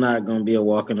 This is not going to be a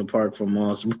walk in the park for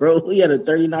Moss, bro. He had a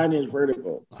 39-inch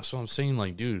vertical. That's what I'm saying.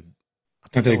 Like, dude. I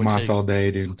take Moss all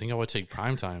day, dude. I think I would take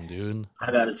prime time, dude.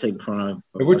 I got to take prime.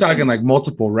 If we're talking like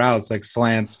multiple routes, like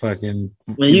slants, fucking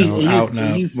out and up,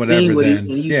 whatever, then.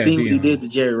 You've seen what he did to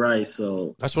Jerry Rice,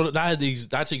 so. That's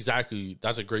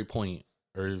a great point.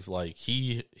 Or like,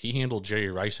 he handled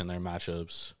Jerry Rice in their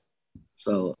matchups.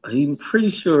 So I'm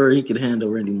pretty sure he could handle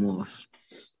Randy Moss.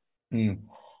 I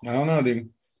don't know,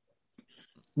 dude.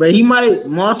 But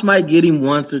Moss might get him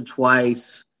once or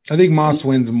twice. I think Moss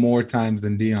wins more times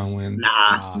than Deion wins.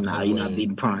 Nah, you're not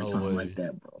beating prime time like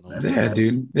that, bro.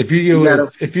 Dude. If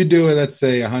you do it, let's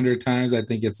say 100 times, I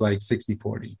think it's like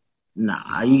 60-40.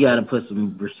 Nah, you got to put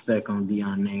some respect on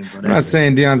Deion's name, bro. I'm not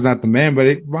saying Deion's not the man,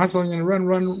 but Moss only going to run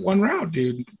one route,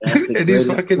 dude. And he's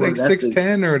fucking like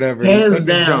 6'10" or whatever. Hands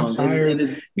down.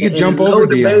 He can jump over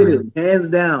Deion. Hands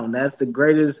down. That's the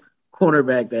greatest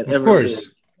cornerback that ever lived.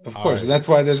 Of course. Right. That's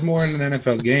why there's more in an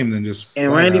NFL game than just.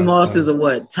 And Randy Moss is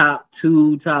a top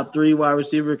 2, top 3 wide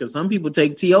receiver? Because some people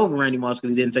take T over Randy Moss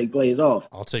because he didn't take plays off.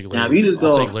 I'll take Larry. Now, if you just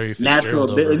go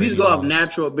off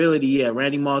natural ability, yeah,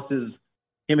 Randy Moss is.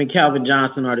 Him and Calvin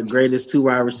Johnson are the greatest 2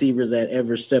 wide receivers that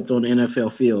ever stepped on the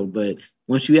NFL field. But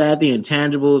once you add the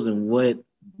intangibles and what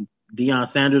Deion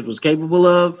Sanders was capable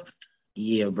of,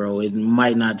 yeah, bro, it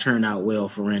might not turn out well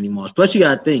for Randy Moss. Plus, you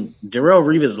got to think, Darrelle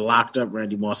Revis locked up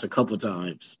Randy Moss a couple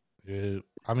times. Yeah.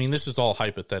 I mean, this is all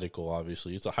hypothetical,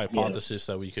 obviously. It's a hypothesis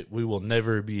that we will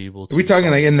never be able to. Are we talking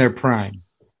like in their prime?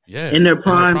 Yeah. In their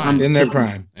prime? I'm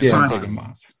taking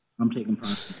Moss. I'm taking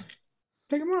prime.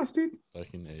 Take him off, dude.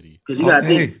 Fucking Eddie. Because you got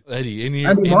Eddie.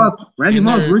 Randy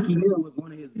Moss' rookie year was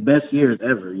one of his best years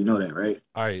ever. You know that, right?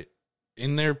 All right.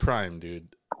 In their prime, dude.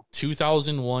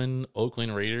 2001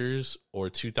 Oakland Raiders or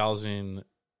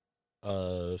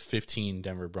 2015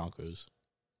 Denver Broncos?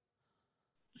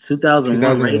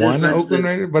 2001 Oakland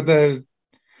Raiders, but the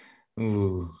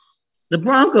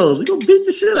Broncos, we gonna beat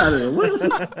the shit out of them. We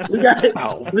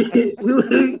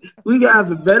got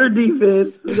the better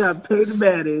defense. We got Peyton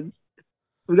Manning.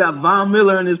 We got Von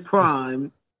Miller in his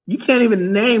prime. You can't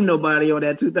even name nobody on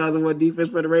that 2001 defense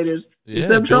for the Raiders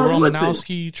except Bill Charles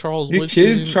Romanowski, Charles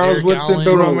Woodson, Charles Woodson,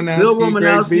 Bill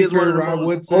Romanowski, is one of the Rob most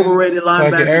Woodson, overrated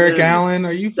linebackers. Eric Allen.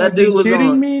 Are you fucking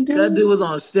kidding me, dude? That dude was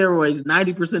on steroids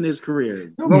 90% of his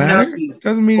career.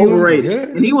 Doesn't mean overrated. He was good.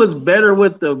 And he was better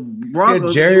with the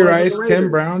Broncos. Jerry Rice, Tim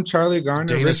Brown, Charlie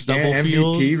Garner, Rich Gannon,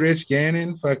 MVP, Rich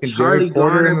Gannon, fucking Jerry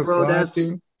Porter in the slot,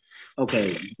 dude.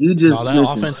 Okay, you just that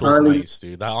offense was nice,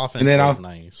 dude. That offense was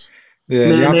nice. Yeah,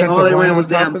 man, the offensive line on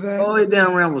top of that. All they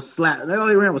down ran was slant. They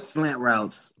only ran with slant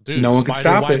routes. Dude, no one can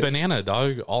stop it. Banana,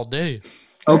 dog, all day.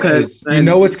 Okay, you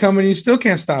know what's coming. You still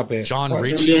can't stop it. John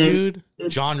Ritchie, dude.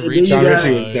 John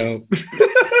Ritchie was dope.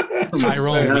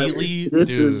 Tyrone Wheatley,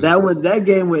 dude. That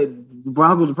game with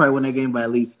Broncos would probably win that game by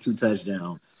at least 2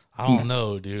 touchdowns. I don't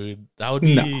know, dude. That would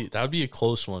be a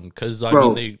close one because I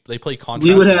mean they play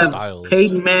contrasting styles.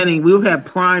 Peyton Manning. We would have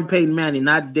prime Peyton Manning,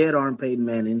 not dead arm Peyton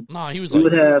Manning. No, he was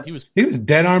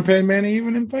dead arm Peyton Manning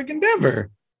even in fucking Denver.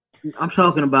 I'm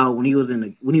talking about when he was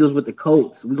with the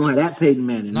Colts. We're gonna have that Peyton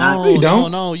Manning.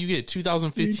 No, you get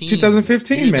 2015.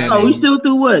 2015 Manning. Oh, we still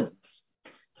threw what?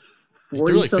 He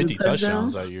threw like 50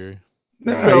 touchdowns that year.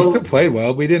 No, he still played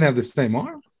well, but he didn't have the same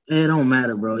arm. It don't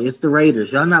matter, bro. It's the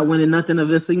Raiders. Y'all not winning nothing of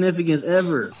this significance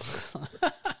ever.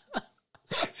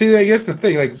 See, I guess the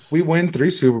thing, like, we win 3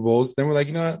 Super Bowls, then we're like,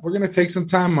 you know what? We're going to take some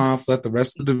time off, let the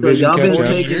rest of the division catch up.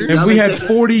 And we had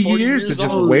 40 years to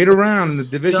just wait around, and the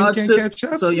division can't catch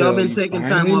up. So y'all been taking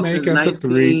time off make since up the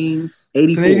 3. 1984.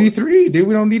 It's an 83, dude.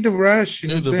 We don't need to rush. You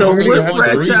know Dude, what I'm saying? so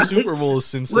what franchise, 3 Super Bowls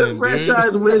since what then,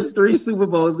 franchise wins 3 Super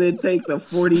Bowls? It takes a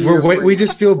 40-year. We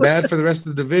just feel bad for the rest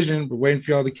of the division. We're waiting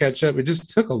for y'all to catch up. It just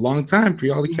took a long time for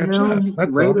y'all to catch up.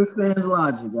 That's Raiders fans'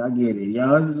 logic. I get it.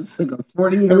 Y'all just took a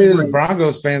 40-year. I mean, it's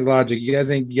Broncos fans' logic. You guys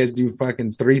do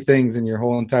fucking 3 things in your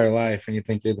whole entire life, and you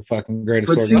think you're the fucking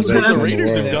greatest organization. That's what the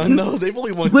Raiders have done, though. They've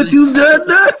only won 3 But you've done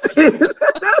nothing. That's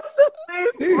the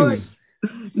same point.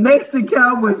 Next to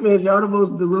Cowboy fans, y'all the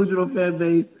most delusional fan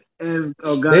base. And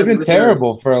they've been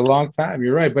terrible for a long time.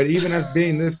 You're right, but even us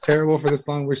being this terrible for this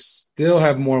long, we still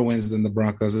have more wins than the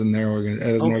Broncos in their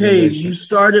organization. Okay, you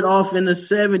started off in the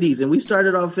 70s, and we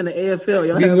started off in the AFL.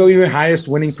 You can go your highest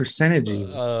winning percentage.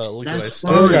 Look at that.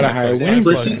 Still got a higher winning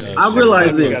percentage. I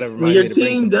realize this. When your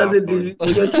team doesn't do,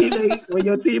 when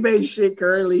your teammate shit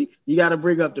currently, you got to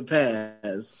bring up the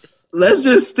pass. Let's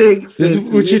just stick. This is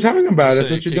what you're talking about.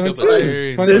 That's what you're doing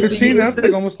too. 2015, that's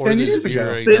like almost 10 years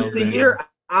ago. Since the year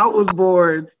I was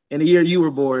born and the year you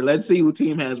were born, let's see who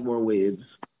team has more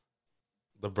wins.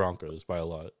 The Broncos by a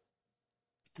lot.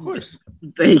 Of course.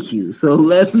 Thank you. So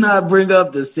let's not bring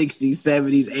up the 60s,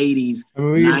 70s, 80s. I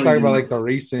mean, we just talk about like the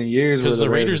recent years because the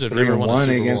Raiders have never won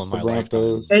against the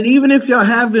Broncos. And even if y'all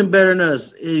have been better than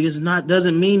us, it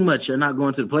doesn't mean much. You're not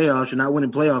going to the playoffs. You're not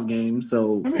winning playoff games.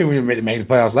 So I mean, we made the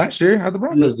playoffs last year. How'd the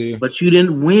Broncos do? But you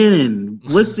didn't win.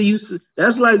 What's the use?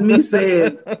 That's like me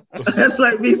saying.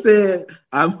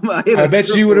 I bet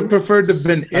you would have preferred to have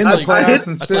been in the playoffs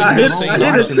instead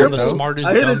of the smartest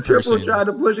I hit a dumb triple person. trying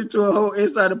to push it to a hole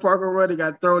inside the park and run and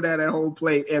got thrown at home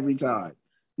plate every time.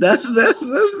 That's all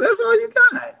you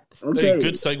got. Okay. Hey,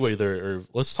 good segue there.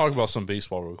 Let's talk about some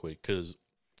baseball real quick because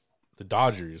the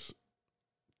Dodgers,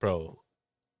 bro.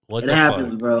 What the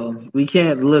happens, fuck? Bro. We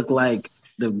can't look like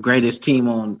the greatest team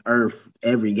on earth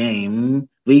every game.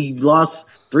 We lost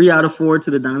 3 out of 4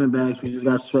 to the Diamondbacks. We just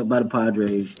got swept by the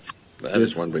Padres. That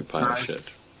is one big pile of shit.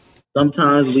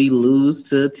 Sometimes we lose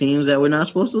to teams that we're not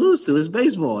supposed to lose to. It's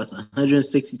baseball. It's a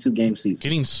 162-game season.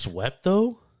 Getting swept,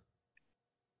 though?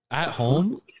 At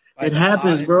home? It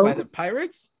happens, bro. By the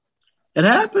Pirates? It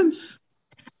happens.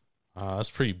 That's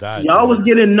pretty bad. Y'all was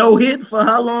getting no hit for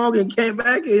how long and came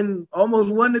back and almost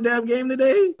won the damn game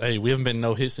today? Hey, we haven't been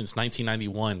no hit since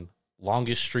 1991.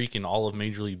 Longest streak in all of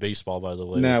Major League Baseball, by the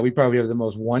way. No, we probably have the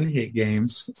most one-hit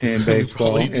games in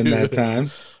baseball in that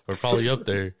time. We're probably up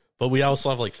there. But we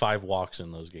also have like 5 walks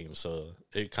in those games, so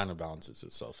it kind of balances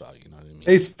itself out, you know what I mean?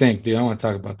 They stink, dude. I want to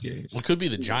talk about the A's. Well, it could be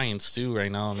the Giants, too,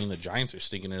 right now. I mean, the Giants are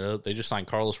stinking it up. They just signed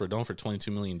Carlos Rodon for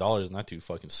 $22 million, and that dude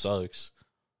fucking sucks.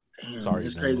 Damn, sorry,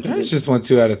 it's man. crazy. Giants just won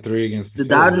 2 out of 3 against the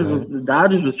Dodgers. The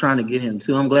Dodgers was trying to get him,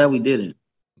 too. I'm glad we didn't.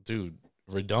 Dude.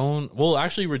 Rodon, well,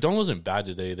 actually, Rodon wasn't bad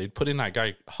today. They put in that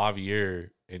guy Javier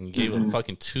and gave up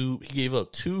fucking 2. He gave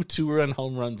up 2 2-run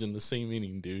home runs in the same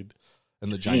inning, dude. And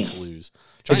the Giants lose.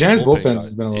 The Giants bullpen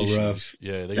has been a little rough.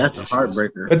 Yeah, that's a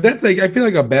heartbreaker. But that's like I feel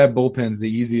like a bad bullpen's the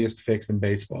easiest fix in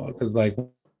baseball because like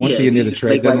once you get near the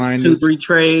trade deadline, 2-3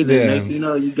 trades, and next you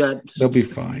know you got they'll be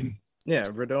fine. Yeah,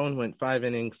 Rodon went 5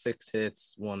 innings, 6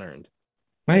 hits, 1 earned.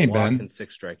 I ain't bad. And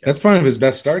 6 strikeouts. That's one of his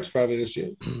best starts probably this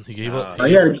year. He gave up.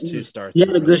 He had 2 starts. He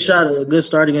had a good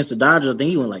start against the Dodgers. I think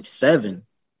he went like 7.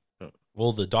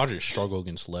 Well, the Dodgers struggle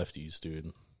against lefties,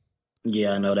 dude.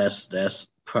 Yeah, I know that's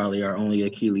probably our only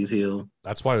Achilles heel.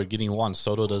 That's why getting Juan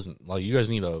Soto doesn't like. You guys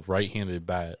need a right-handed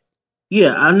bat.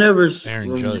 Yeah, I never.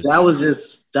 Aaron Judge. That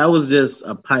was just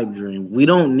a pipe dream. We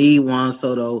don't need Juan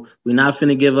Soto. We're not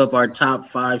finna give up our top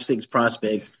 5, 6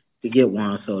 prospects to get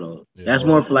Juan Soto. Yeah, that's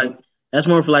more for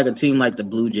like a team like the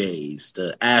Blue Jays,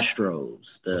 the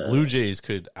Astros. The Blue Jays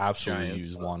could absolutely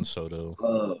use Juan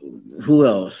Soto. Who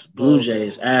else? Blue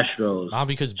Jays, Astros. Nah,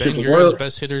 because Ben, your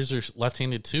best hitters are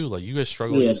left-handed too. Like you guys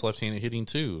struggle against left-handed hitting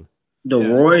too. The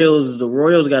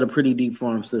Royals got a pretty deep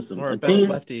farm system.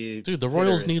 Dude, the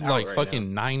Royals need like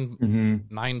fucking now.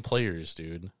 9 players,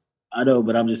 dude. I know,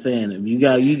 but I'm just saying, if you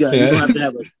don't have to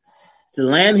have to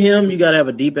land him, you got to have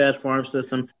a deep ass farm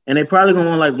system, and they probably gonna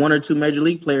want like 1 or 2 major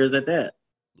league players at that.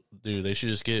 Dude, they should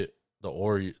just get the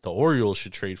Orioles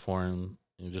should trade for him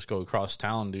and just go across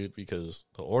town, dude, because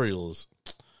the Orioles.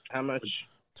 How much?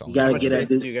 You gotta get at.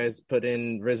 Do you guys put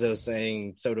in Rizzo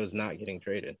saying Soto's not getting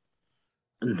traded?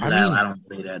 I don't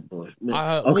believe that bullshit.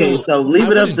 Okay, so leave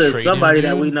it up to somebody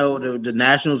that we know. The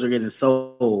Nationals are getting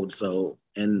sold, so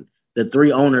and the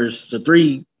 3 owners, the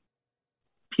 3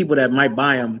 people that might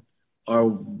buy them, or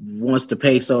wants to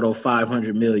pay Soto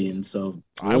 $500 million. So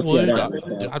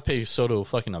I'd pay Soto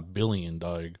fucking $1 billion,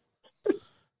 dog.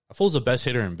 That fool's the best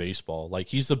hitter in baseball. Like,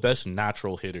 he's the best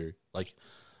natural hitter. Like,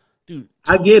 dude,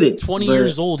 I get it. 20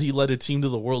 years old, he led a team to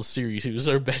the World Series. He was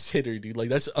our best hitter, dude. Like,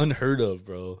 that's unheard of,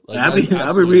 bro. Like,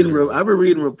 I've been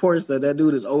reading reports that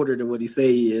dude is older than what he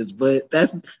say he is, but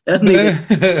that's neither.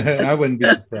 I wouldn't be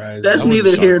surprised. That's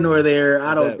neither here nor there.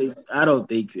 I don't think.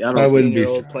 I wouldn't be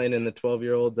playing in the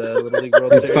 12-year-old Little League World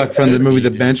Series. Series. Fuck from the movie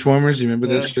The Benchwarmers. You remember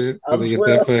that shit? Probably get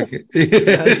that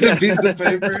fucking piece of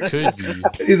paper. Could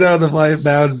be. He's on the flight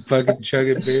bound, fucking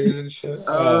chugging beers and shit.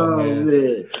 Oh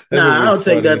man. Nah, I don't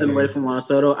take nothing away from Juan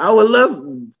Soto. I would love.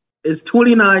 It's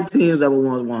 29 teams that would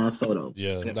want Juan Soto.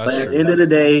 Yeah, but at the end of the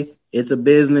day, it's a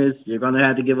business. You're gonna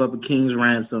have to give up a king's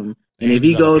ransom. And if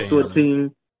he goes to a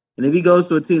team,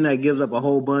 that gives up a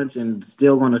whole bunch and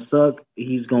still gonna suck,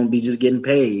 he's gonna be just getting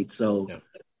paid. So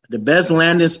the best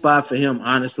landing spot for him,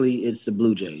 honestly, it's the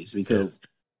Blue Jays because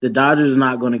the Dodgers are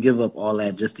not gonna give up all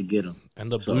that just to get him.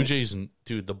 And the Blue Jays,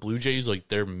 dude, like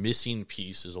their missing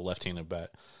piece is a left-handed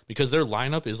bat. Because their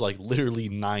lineup is like literally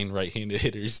 9 right-handed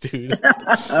hitters, dude.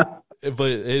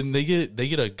 And they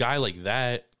get a guy like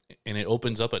that, and it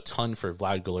opens up a ton for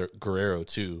Vlad Guerrero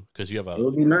too. Because you have it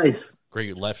would be nice,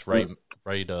 great left-right.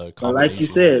 But like you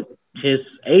said,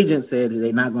 his agent said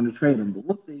they're not going to trade him. But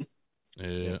we'll see.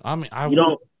 Yeah, I mean, I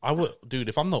would, dude.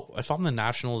 If I'm the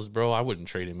Nationals, bro, I wouldn't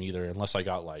trade him either unless I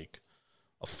got like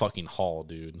a fucking haul,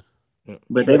 dude.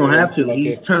 But they don't have to.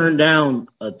 He's turned down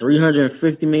a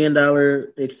 $350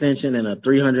 million extension and a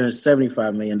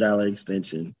 $375 million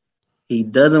extension. He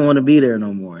doesn't want to be there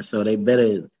no more. So they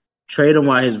better trade him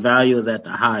while his value is at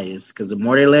the highest. Because the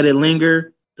more they let it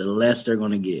linger, the less they're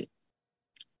going to get.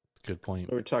 Good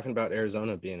point. We're talking about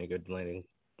Arizona being a good landing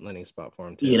spot for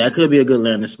him too. Yeah, that could be a good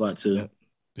landing spot too.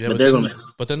 Yeah, but they're gonna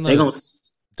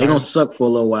suck for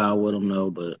a little while with him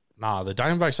though. But the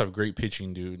Diamondbacks have great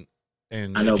pitching, dude.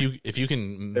 And if you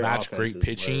can match great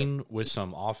pitching with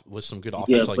some good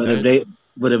offense like that.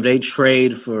 But if they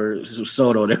trade for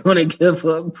Soto, they're going to give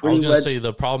up. I was going to say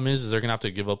the problem is they're going to have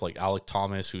to give up like Alek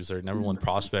Thomas, who's their number one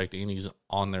prospect, and he's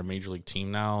on their major league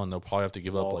team now, and they'll probably have to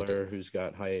give up who's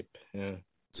got hype. Yeah,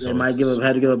 so they might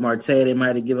have to give up Marte. They might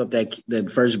have to give up that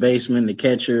first baseman, the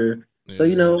catcher. Yeah, so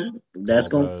it's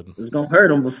going to hurt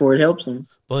them before it helps them.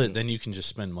 But then you can just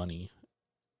spend money.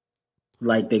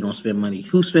 Like they gonna spend money.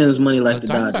 Who spends money like the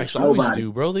Dodgers? Always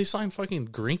do, bro. They signed fucking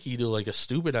Greinke to like a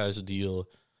stupid ass deal.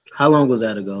 How long was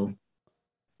that ago?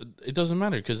 It doesn't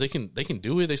matter because they can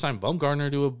do it. They signed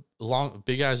Bumgarner to a long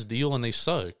big ass deal and they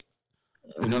suck.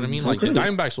 You know what I mean? Like the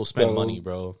Diamondbacks will spend money,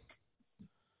 bro.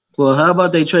 Well, how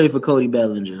about they trade for Cody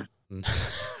Bellinger?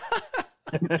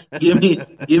 give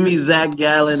me Zach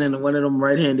Gallen and one of them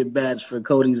right-handed bats for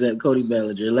Cody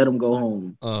Bellinger. Let him go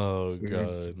home. Oh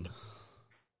god.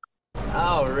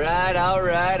 All right. All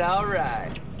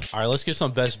right, let's get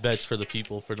some best bets for the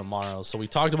people for tomorrow. So we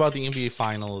talked about the NBA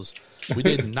Finals. We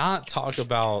did not talk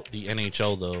about the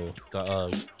NHL, though.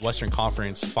 The Western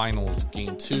Conference Finals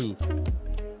Game 2.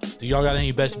 Do y'all got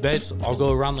any best bets? I'll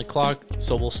go around the clock.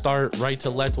 So we'll start right to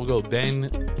left. We'll go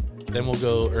Ben. Then we'll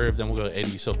go Irv. Then we'll go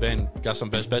Eddie. So Ben, got some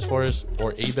best bets for us?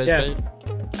 Or a best bet?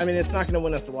 I mean, it's not going to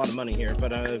win us a lot of money here,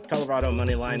 but Colorado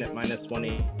money line at minus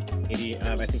 180.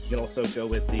 I think you can also go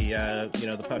with the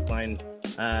the puck line,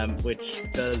 which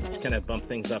does kind of bump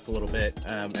things up a little bit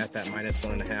at that minus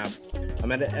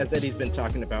 1.5. As Eddie's been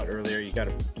talking about earlier, you got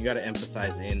to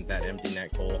emphasize in that empty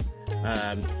net goal.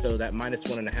 So that minus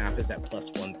 1.5 is at plus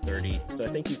 130. So I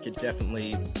think you could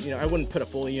definitely, I wouldn't put a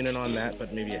full unit on that,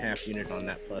 but maybe a half unit on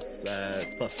that plus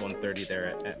 130 there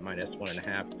at minus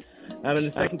 1.5. In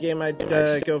the second game,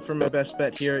 I'd go for my best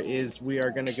bet here is we are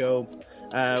going to go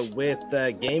with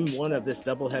game 1 of this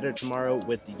doubleheader tomorrow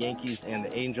with the Yankees and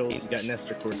the Angels. You got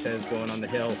Nestor Cortez going on the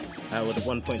hill with a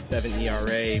 1.7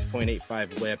 ERA,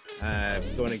 0.85 WHIP,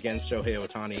 going against Shohei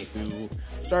Ohtani, who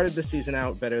started the season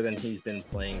out better than he's been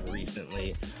playing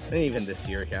recently. And even this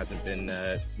year, he hasn't been,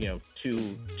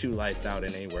 too lights out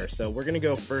in anywhere. So we're going to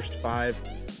go first five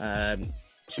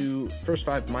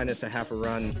minus a half a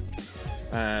run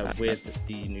with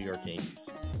the New York Yankees.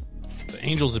 The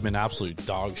Angels have been absolute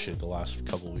dog shit the last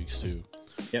couple of weeks too.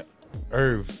 Yep.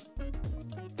 Irv,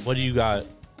 what do you got?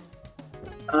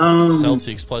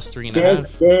 Celtics plus 3.5.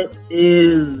 That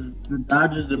is the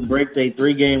Dodgers to break their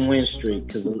 3-game win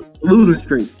streak losing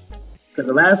streak. Because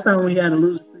the last time we had a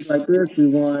losing streak like this, we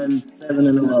won 7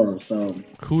 in a row. So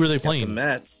who are they playing? The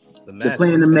Mets. They're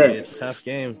playing the Mets. A tough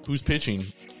game. Who's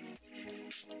pitching?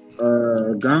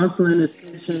 Gonsolin is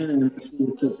pitching, and he's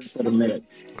pitching for the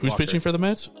Mets. Who's pitching for the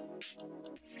Mets?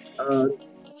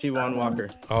 T1 Walker.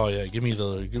 Oh yeah, give me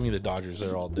the Dodgers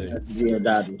there all day. Yeah,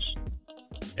 Dodgers.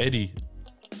 Eddie,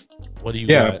 what do you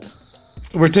got?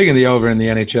 We're taking the over in the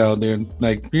NHL, dude.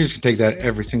 Like, you just can take that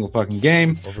every single fucking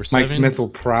game. Over 7? Mike Smith will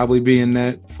probably be in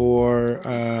net for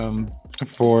Edmonton,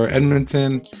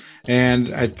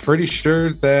 and I'm pretty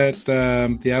sure that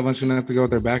the Avalanche are going to have to go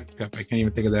with their backup. I can't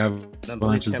even think of the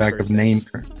Avalanche's backup name.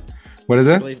 What is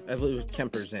it? I believe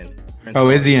Kemper's in.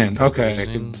 Is he in? Okay.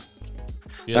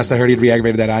 I heard he'd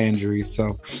re-aggravated that eye injury.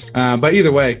 So, but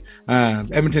either way,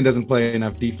 Edmonton doesn't play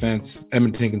enough defense.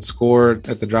 Edmonton can score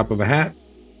at the drop of a hat.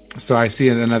 So I see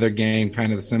in another game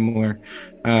kind of similar.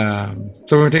 So we're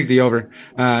going to take the over.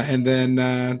 And then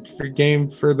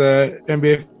for the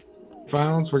NBA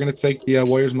Finals, we're going to take the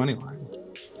Warriors money line.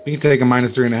 You can take a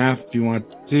 -3.5 if you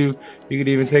want to. You could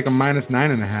even take a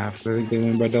 -9.5. I think they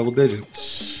win by double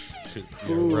digits.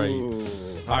 Dude, right.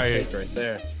 All right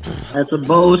there. That's a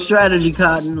bold strategy,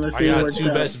 Cotton. Let's see. I got two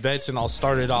best bets, and I'll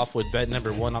start it off with bet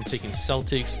number 1. I'm taking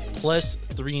Celtics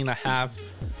 +3.5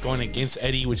 going against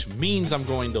Eddie, which means I'm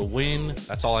going to win.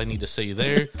 That's all I need to say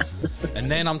there. And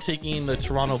then I'm taking the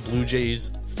Toronto Blue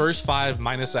Jays first 5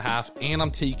 -0.5, and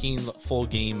I'm taking the full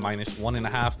game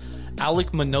 -1.5.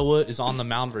 Alek Manoah is on the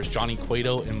mound versus Johnny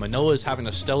Cueto, and Manoah is having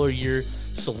a stellar year,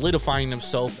 solidifying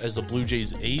himself as the Blue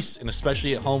Jays ace, and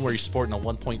especially at home where he's sporting a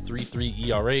 1.33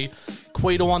 ERA.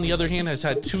 Cueto, on the other hand, has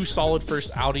had 2 solid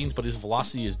first outings, but his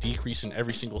velocity is decreasing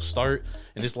every single start.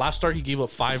 In his last start, he gave up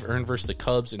 5 earned versus the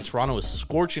Cubs, and Toronto is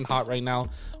scorching hot right now.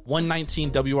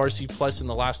 119 WRC plus in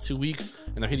the last 2 weeks,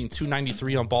 and they're hitting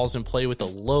 293 on balls in play with a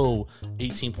low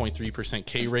 18.3%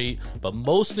 K rate. But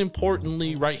most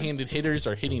importantly, right-handed hitters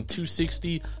are hitting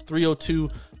 260, 302,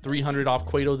 300 off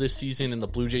Cueto this season, and the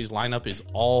Blue Jays lineup is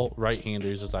all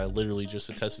right-handers, as I literally just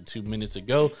attested 2 minutes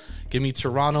ago. Give me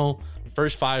Toronto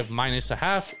first 5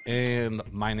 -0.5 and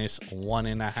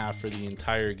 -1.5 for the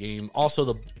entire game.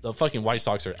 Also, the fucking White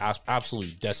Sox are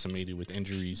absolutely decimated with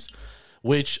injuries,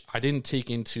 which I didn't take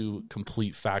into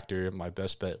complete factor in my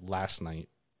best bet last night.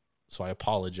 So I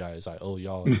apologize. I owe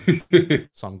y'all.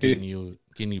 So I'm getting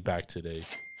you back today.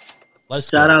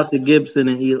 Shout out to Gibson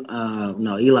and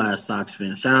Eli is Sox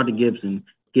fan. Shout out to Gibson.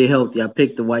 Get healthy. I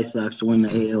picked the White Sox to win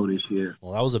the AL this year.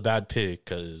 Well, that was a bad pick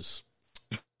because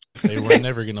they were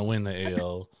never going to win the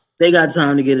AL. They got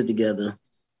time to get it together.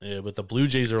 Yeah, but the Blue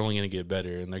Jays are only going to get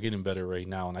better, and they're getting better right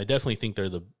now. And I definitely think they're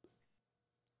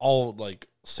all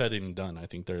said and done, I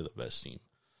think they're the best team.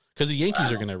 Because the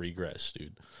Yankees are going to regress,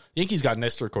 dude. The Yankees got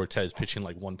Nestor Cortez pitching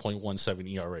 1.17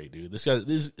 ERA, dude. This guy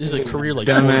this is a career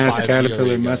dumbass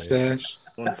caterpillar mustache.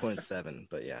 1.7,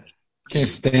 but yeah. Can't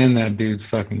stand that dude's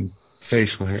fucking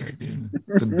facial hair, dude.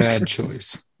 It's a bad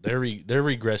choice. They're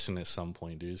regressing at some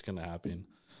point, dude. It's going to happen.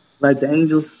 Like the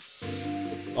Angels?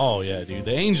 Oh, yeah, dude.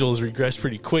 The Angels regressed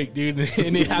pretty quick, dude.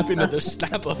 And it happened at the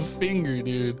snap of a finger,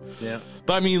 dude. Yeah.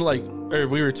 But, I mean,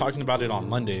 we were talking about it on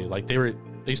Monday. They were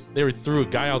threw a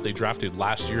guy out they drafted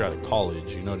last year out of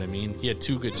college. You know what I mean? He had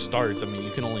 2 good starts. I mean,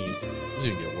 it's going to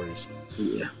get worse.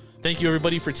 Yeah. Thank you,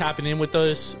 everybody, for tapping in with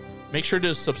us. Make sure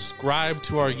to subscribe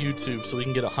to our YouTube so we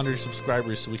can get 100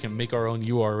 subscribers so we can make our own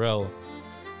URL.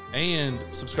 And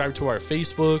subscribe to our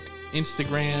Facebook,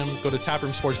 Instagram. Go to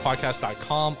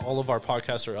taproomsportspodcast.com. All of our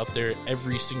podcasts are up there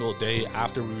every single day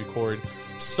after we record,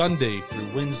 Sunday through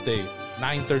Wednesday,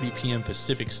 9:30 p.m.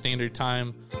 Pacific Standard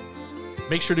Time.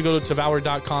 Make sure to go to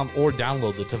Tavour.com or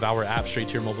download the Tavour app straight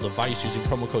to your mobile device using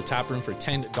promo code TAPROOM for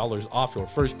 $10 off your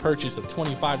first purchase of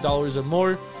 $25 or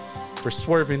more. For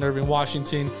Swerving Irvin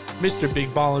Washington, Mr.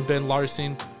 Big Ballin' Ben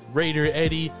Larson, Raider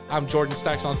Eddie, I'm Jordan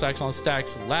Stacks on Stacks on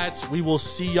Stacks. Lads, we will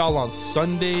see y'all on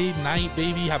Sunday night,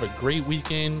 baby. Have a great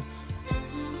weekend.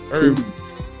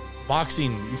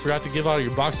 Boxing, you forgot to give out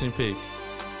your boxing pick.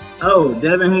 Oh,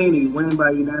 Devin Haney winning by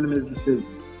unanimous decision.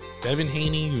 Devin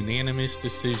Haney, unanimous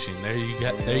decision. There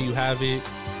you have it.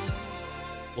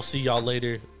 We'll see y'all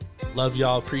later. Love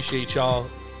y'all. Appreciate y'all.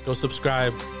 Go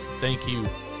subscribe. Thank you.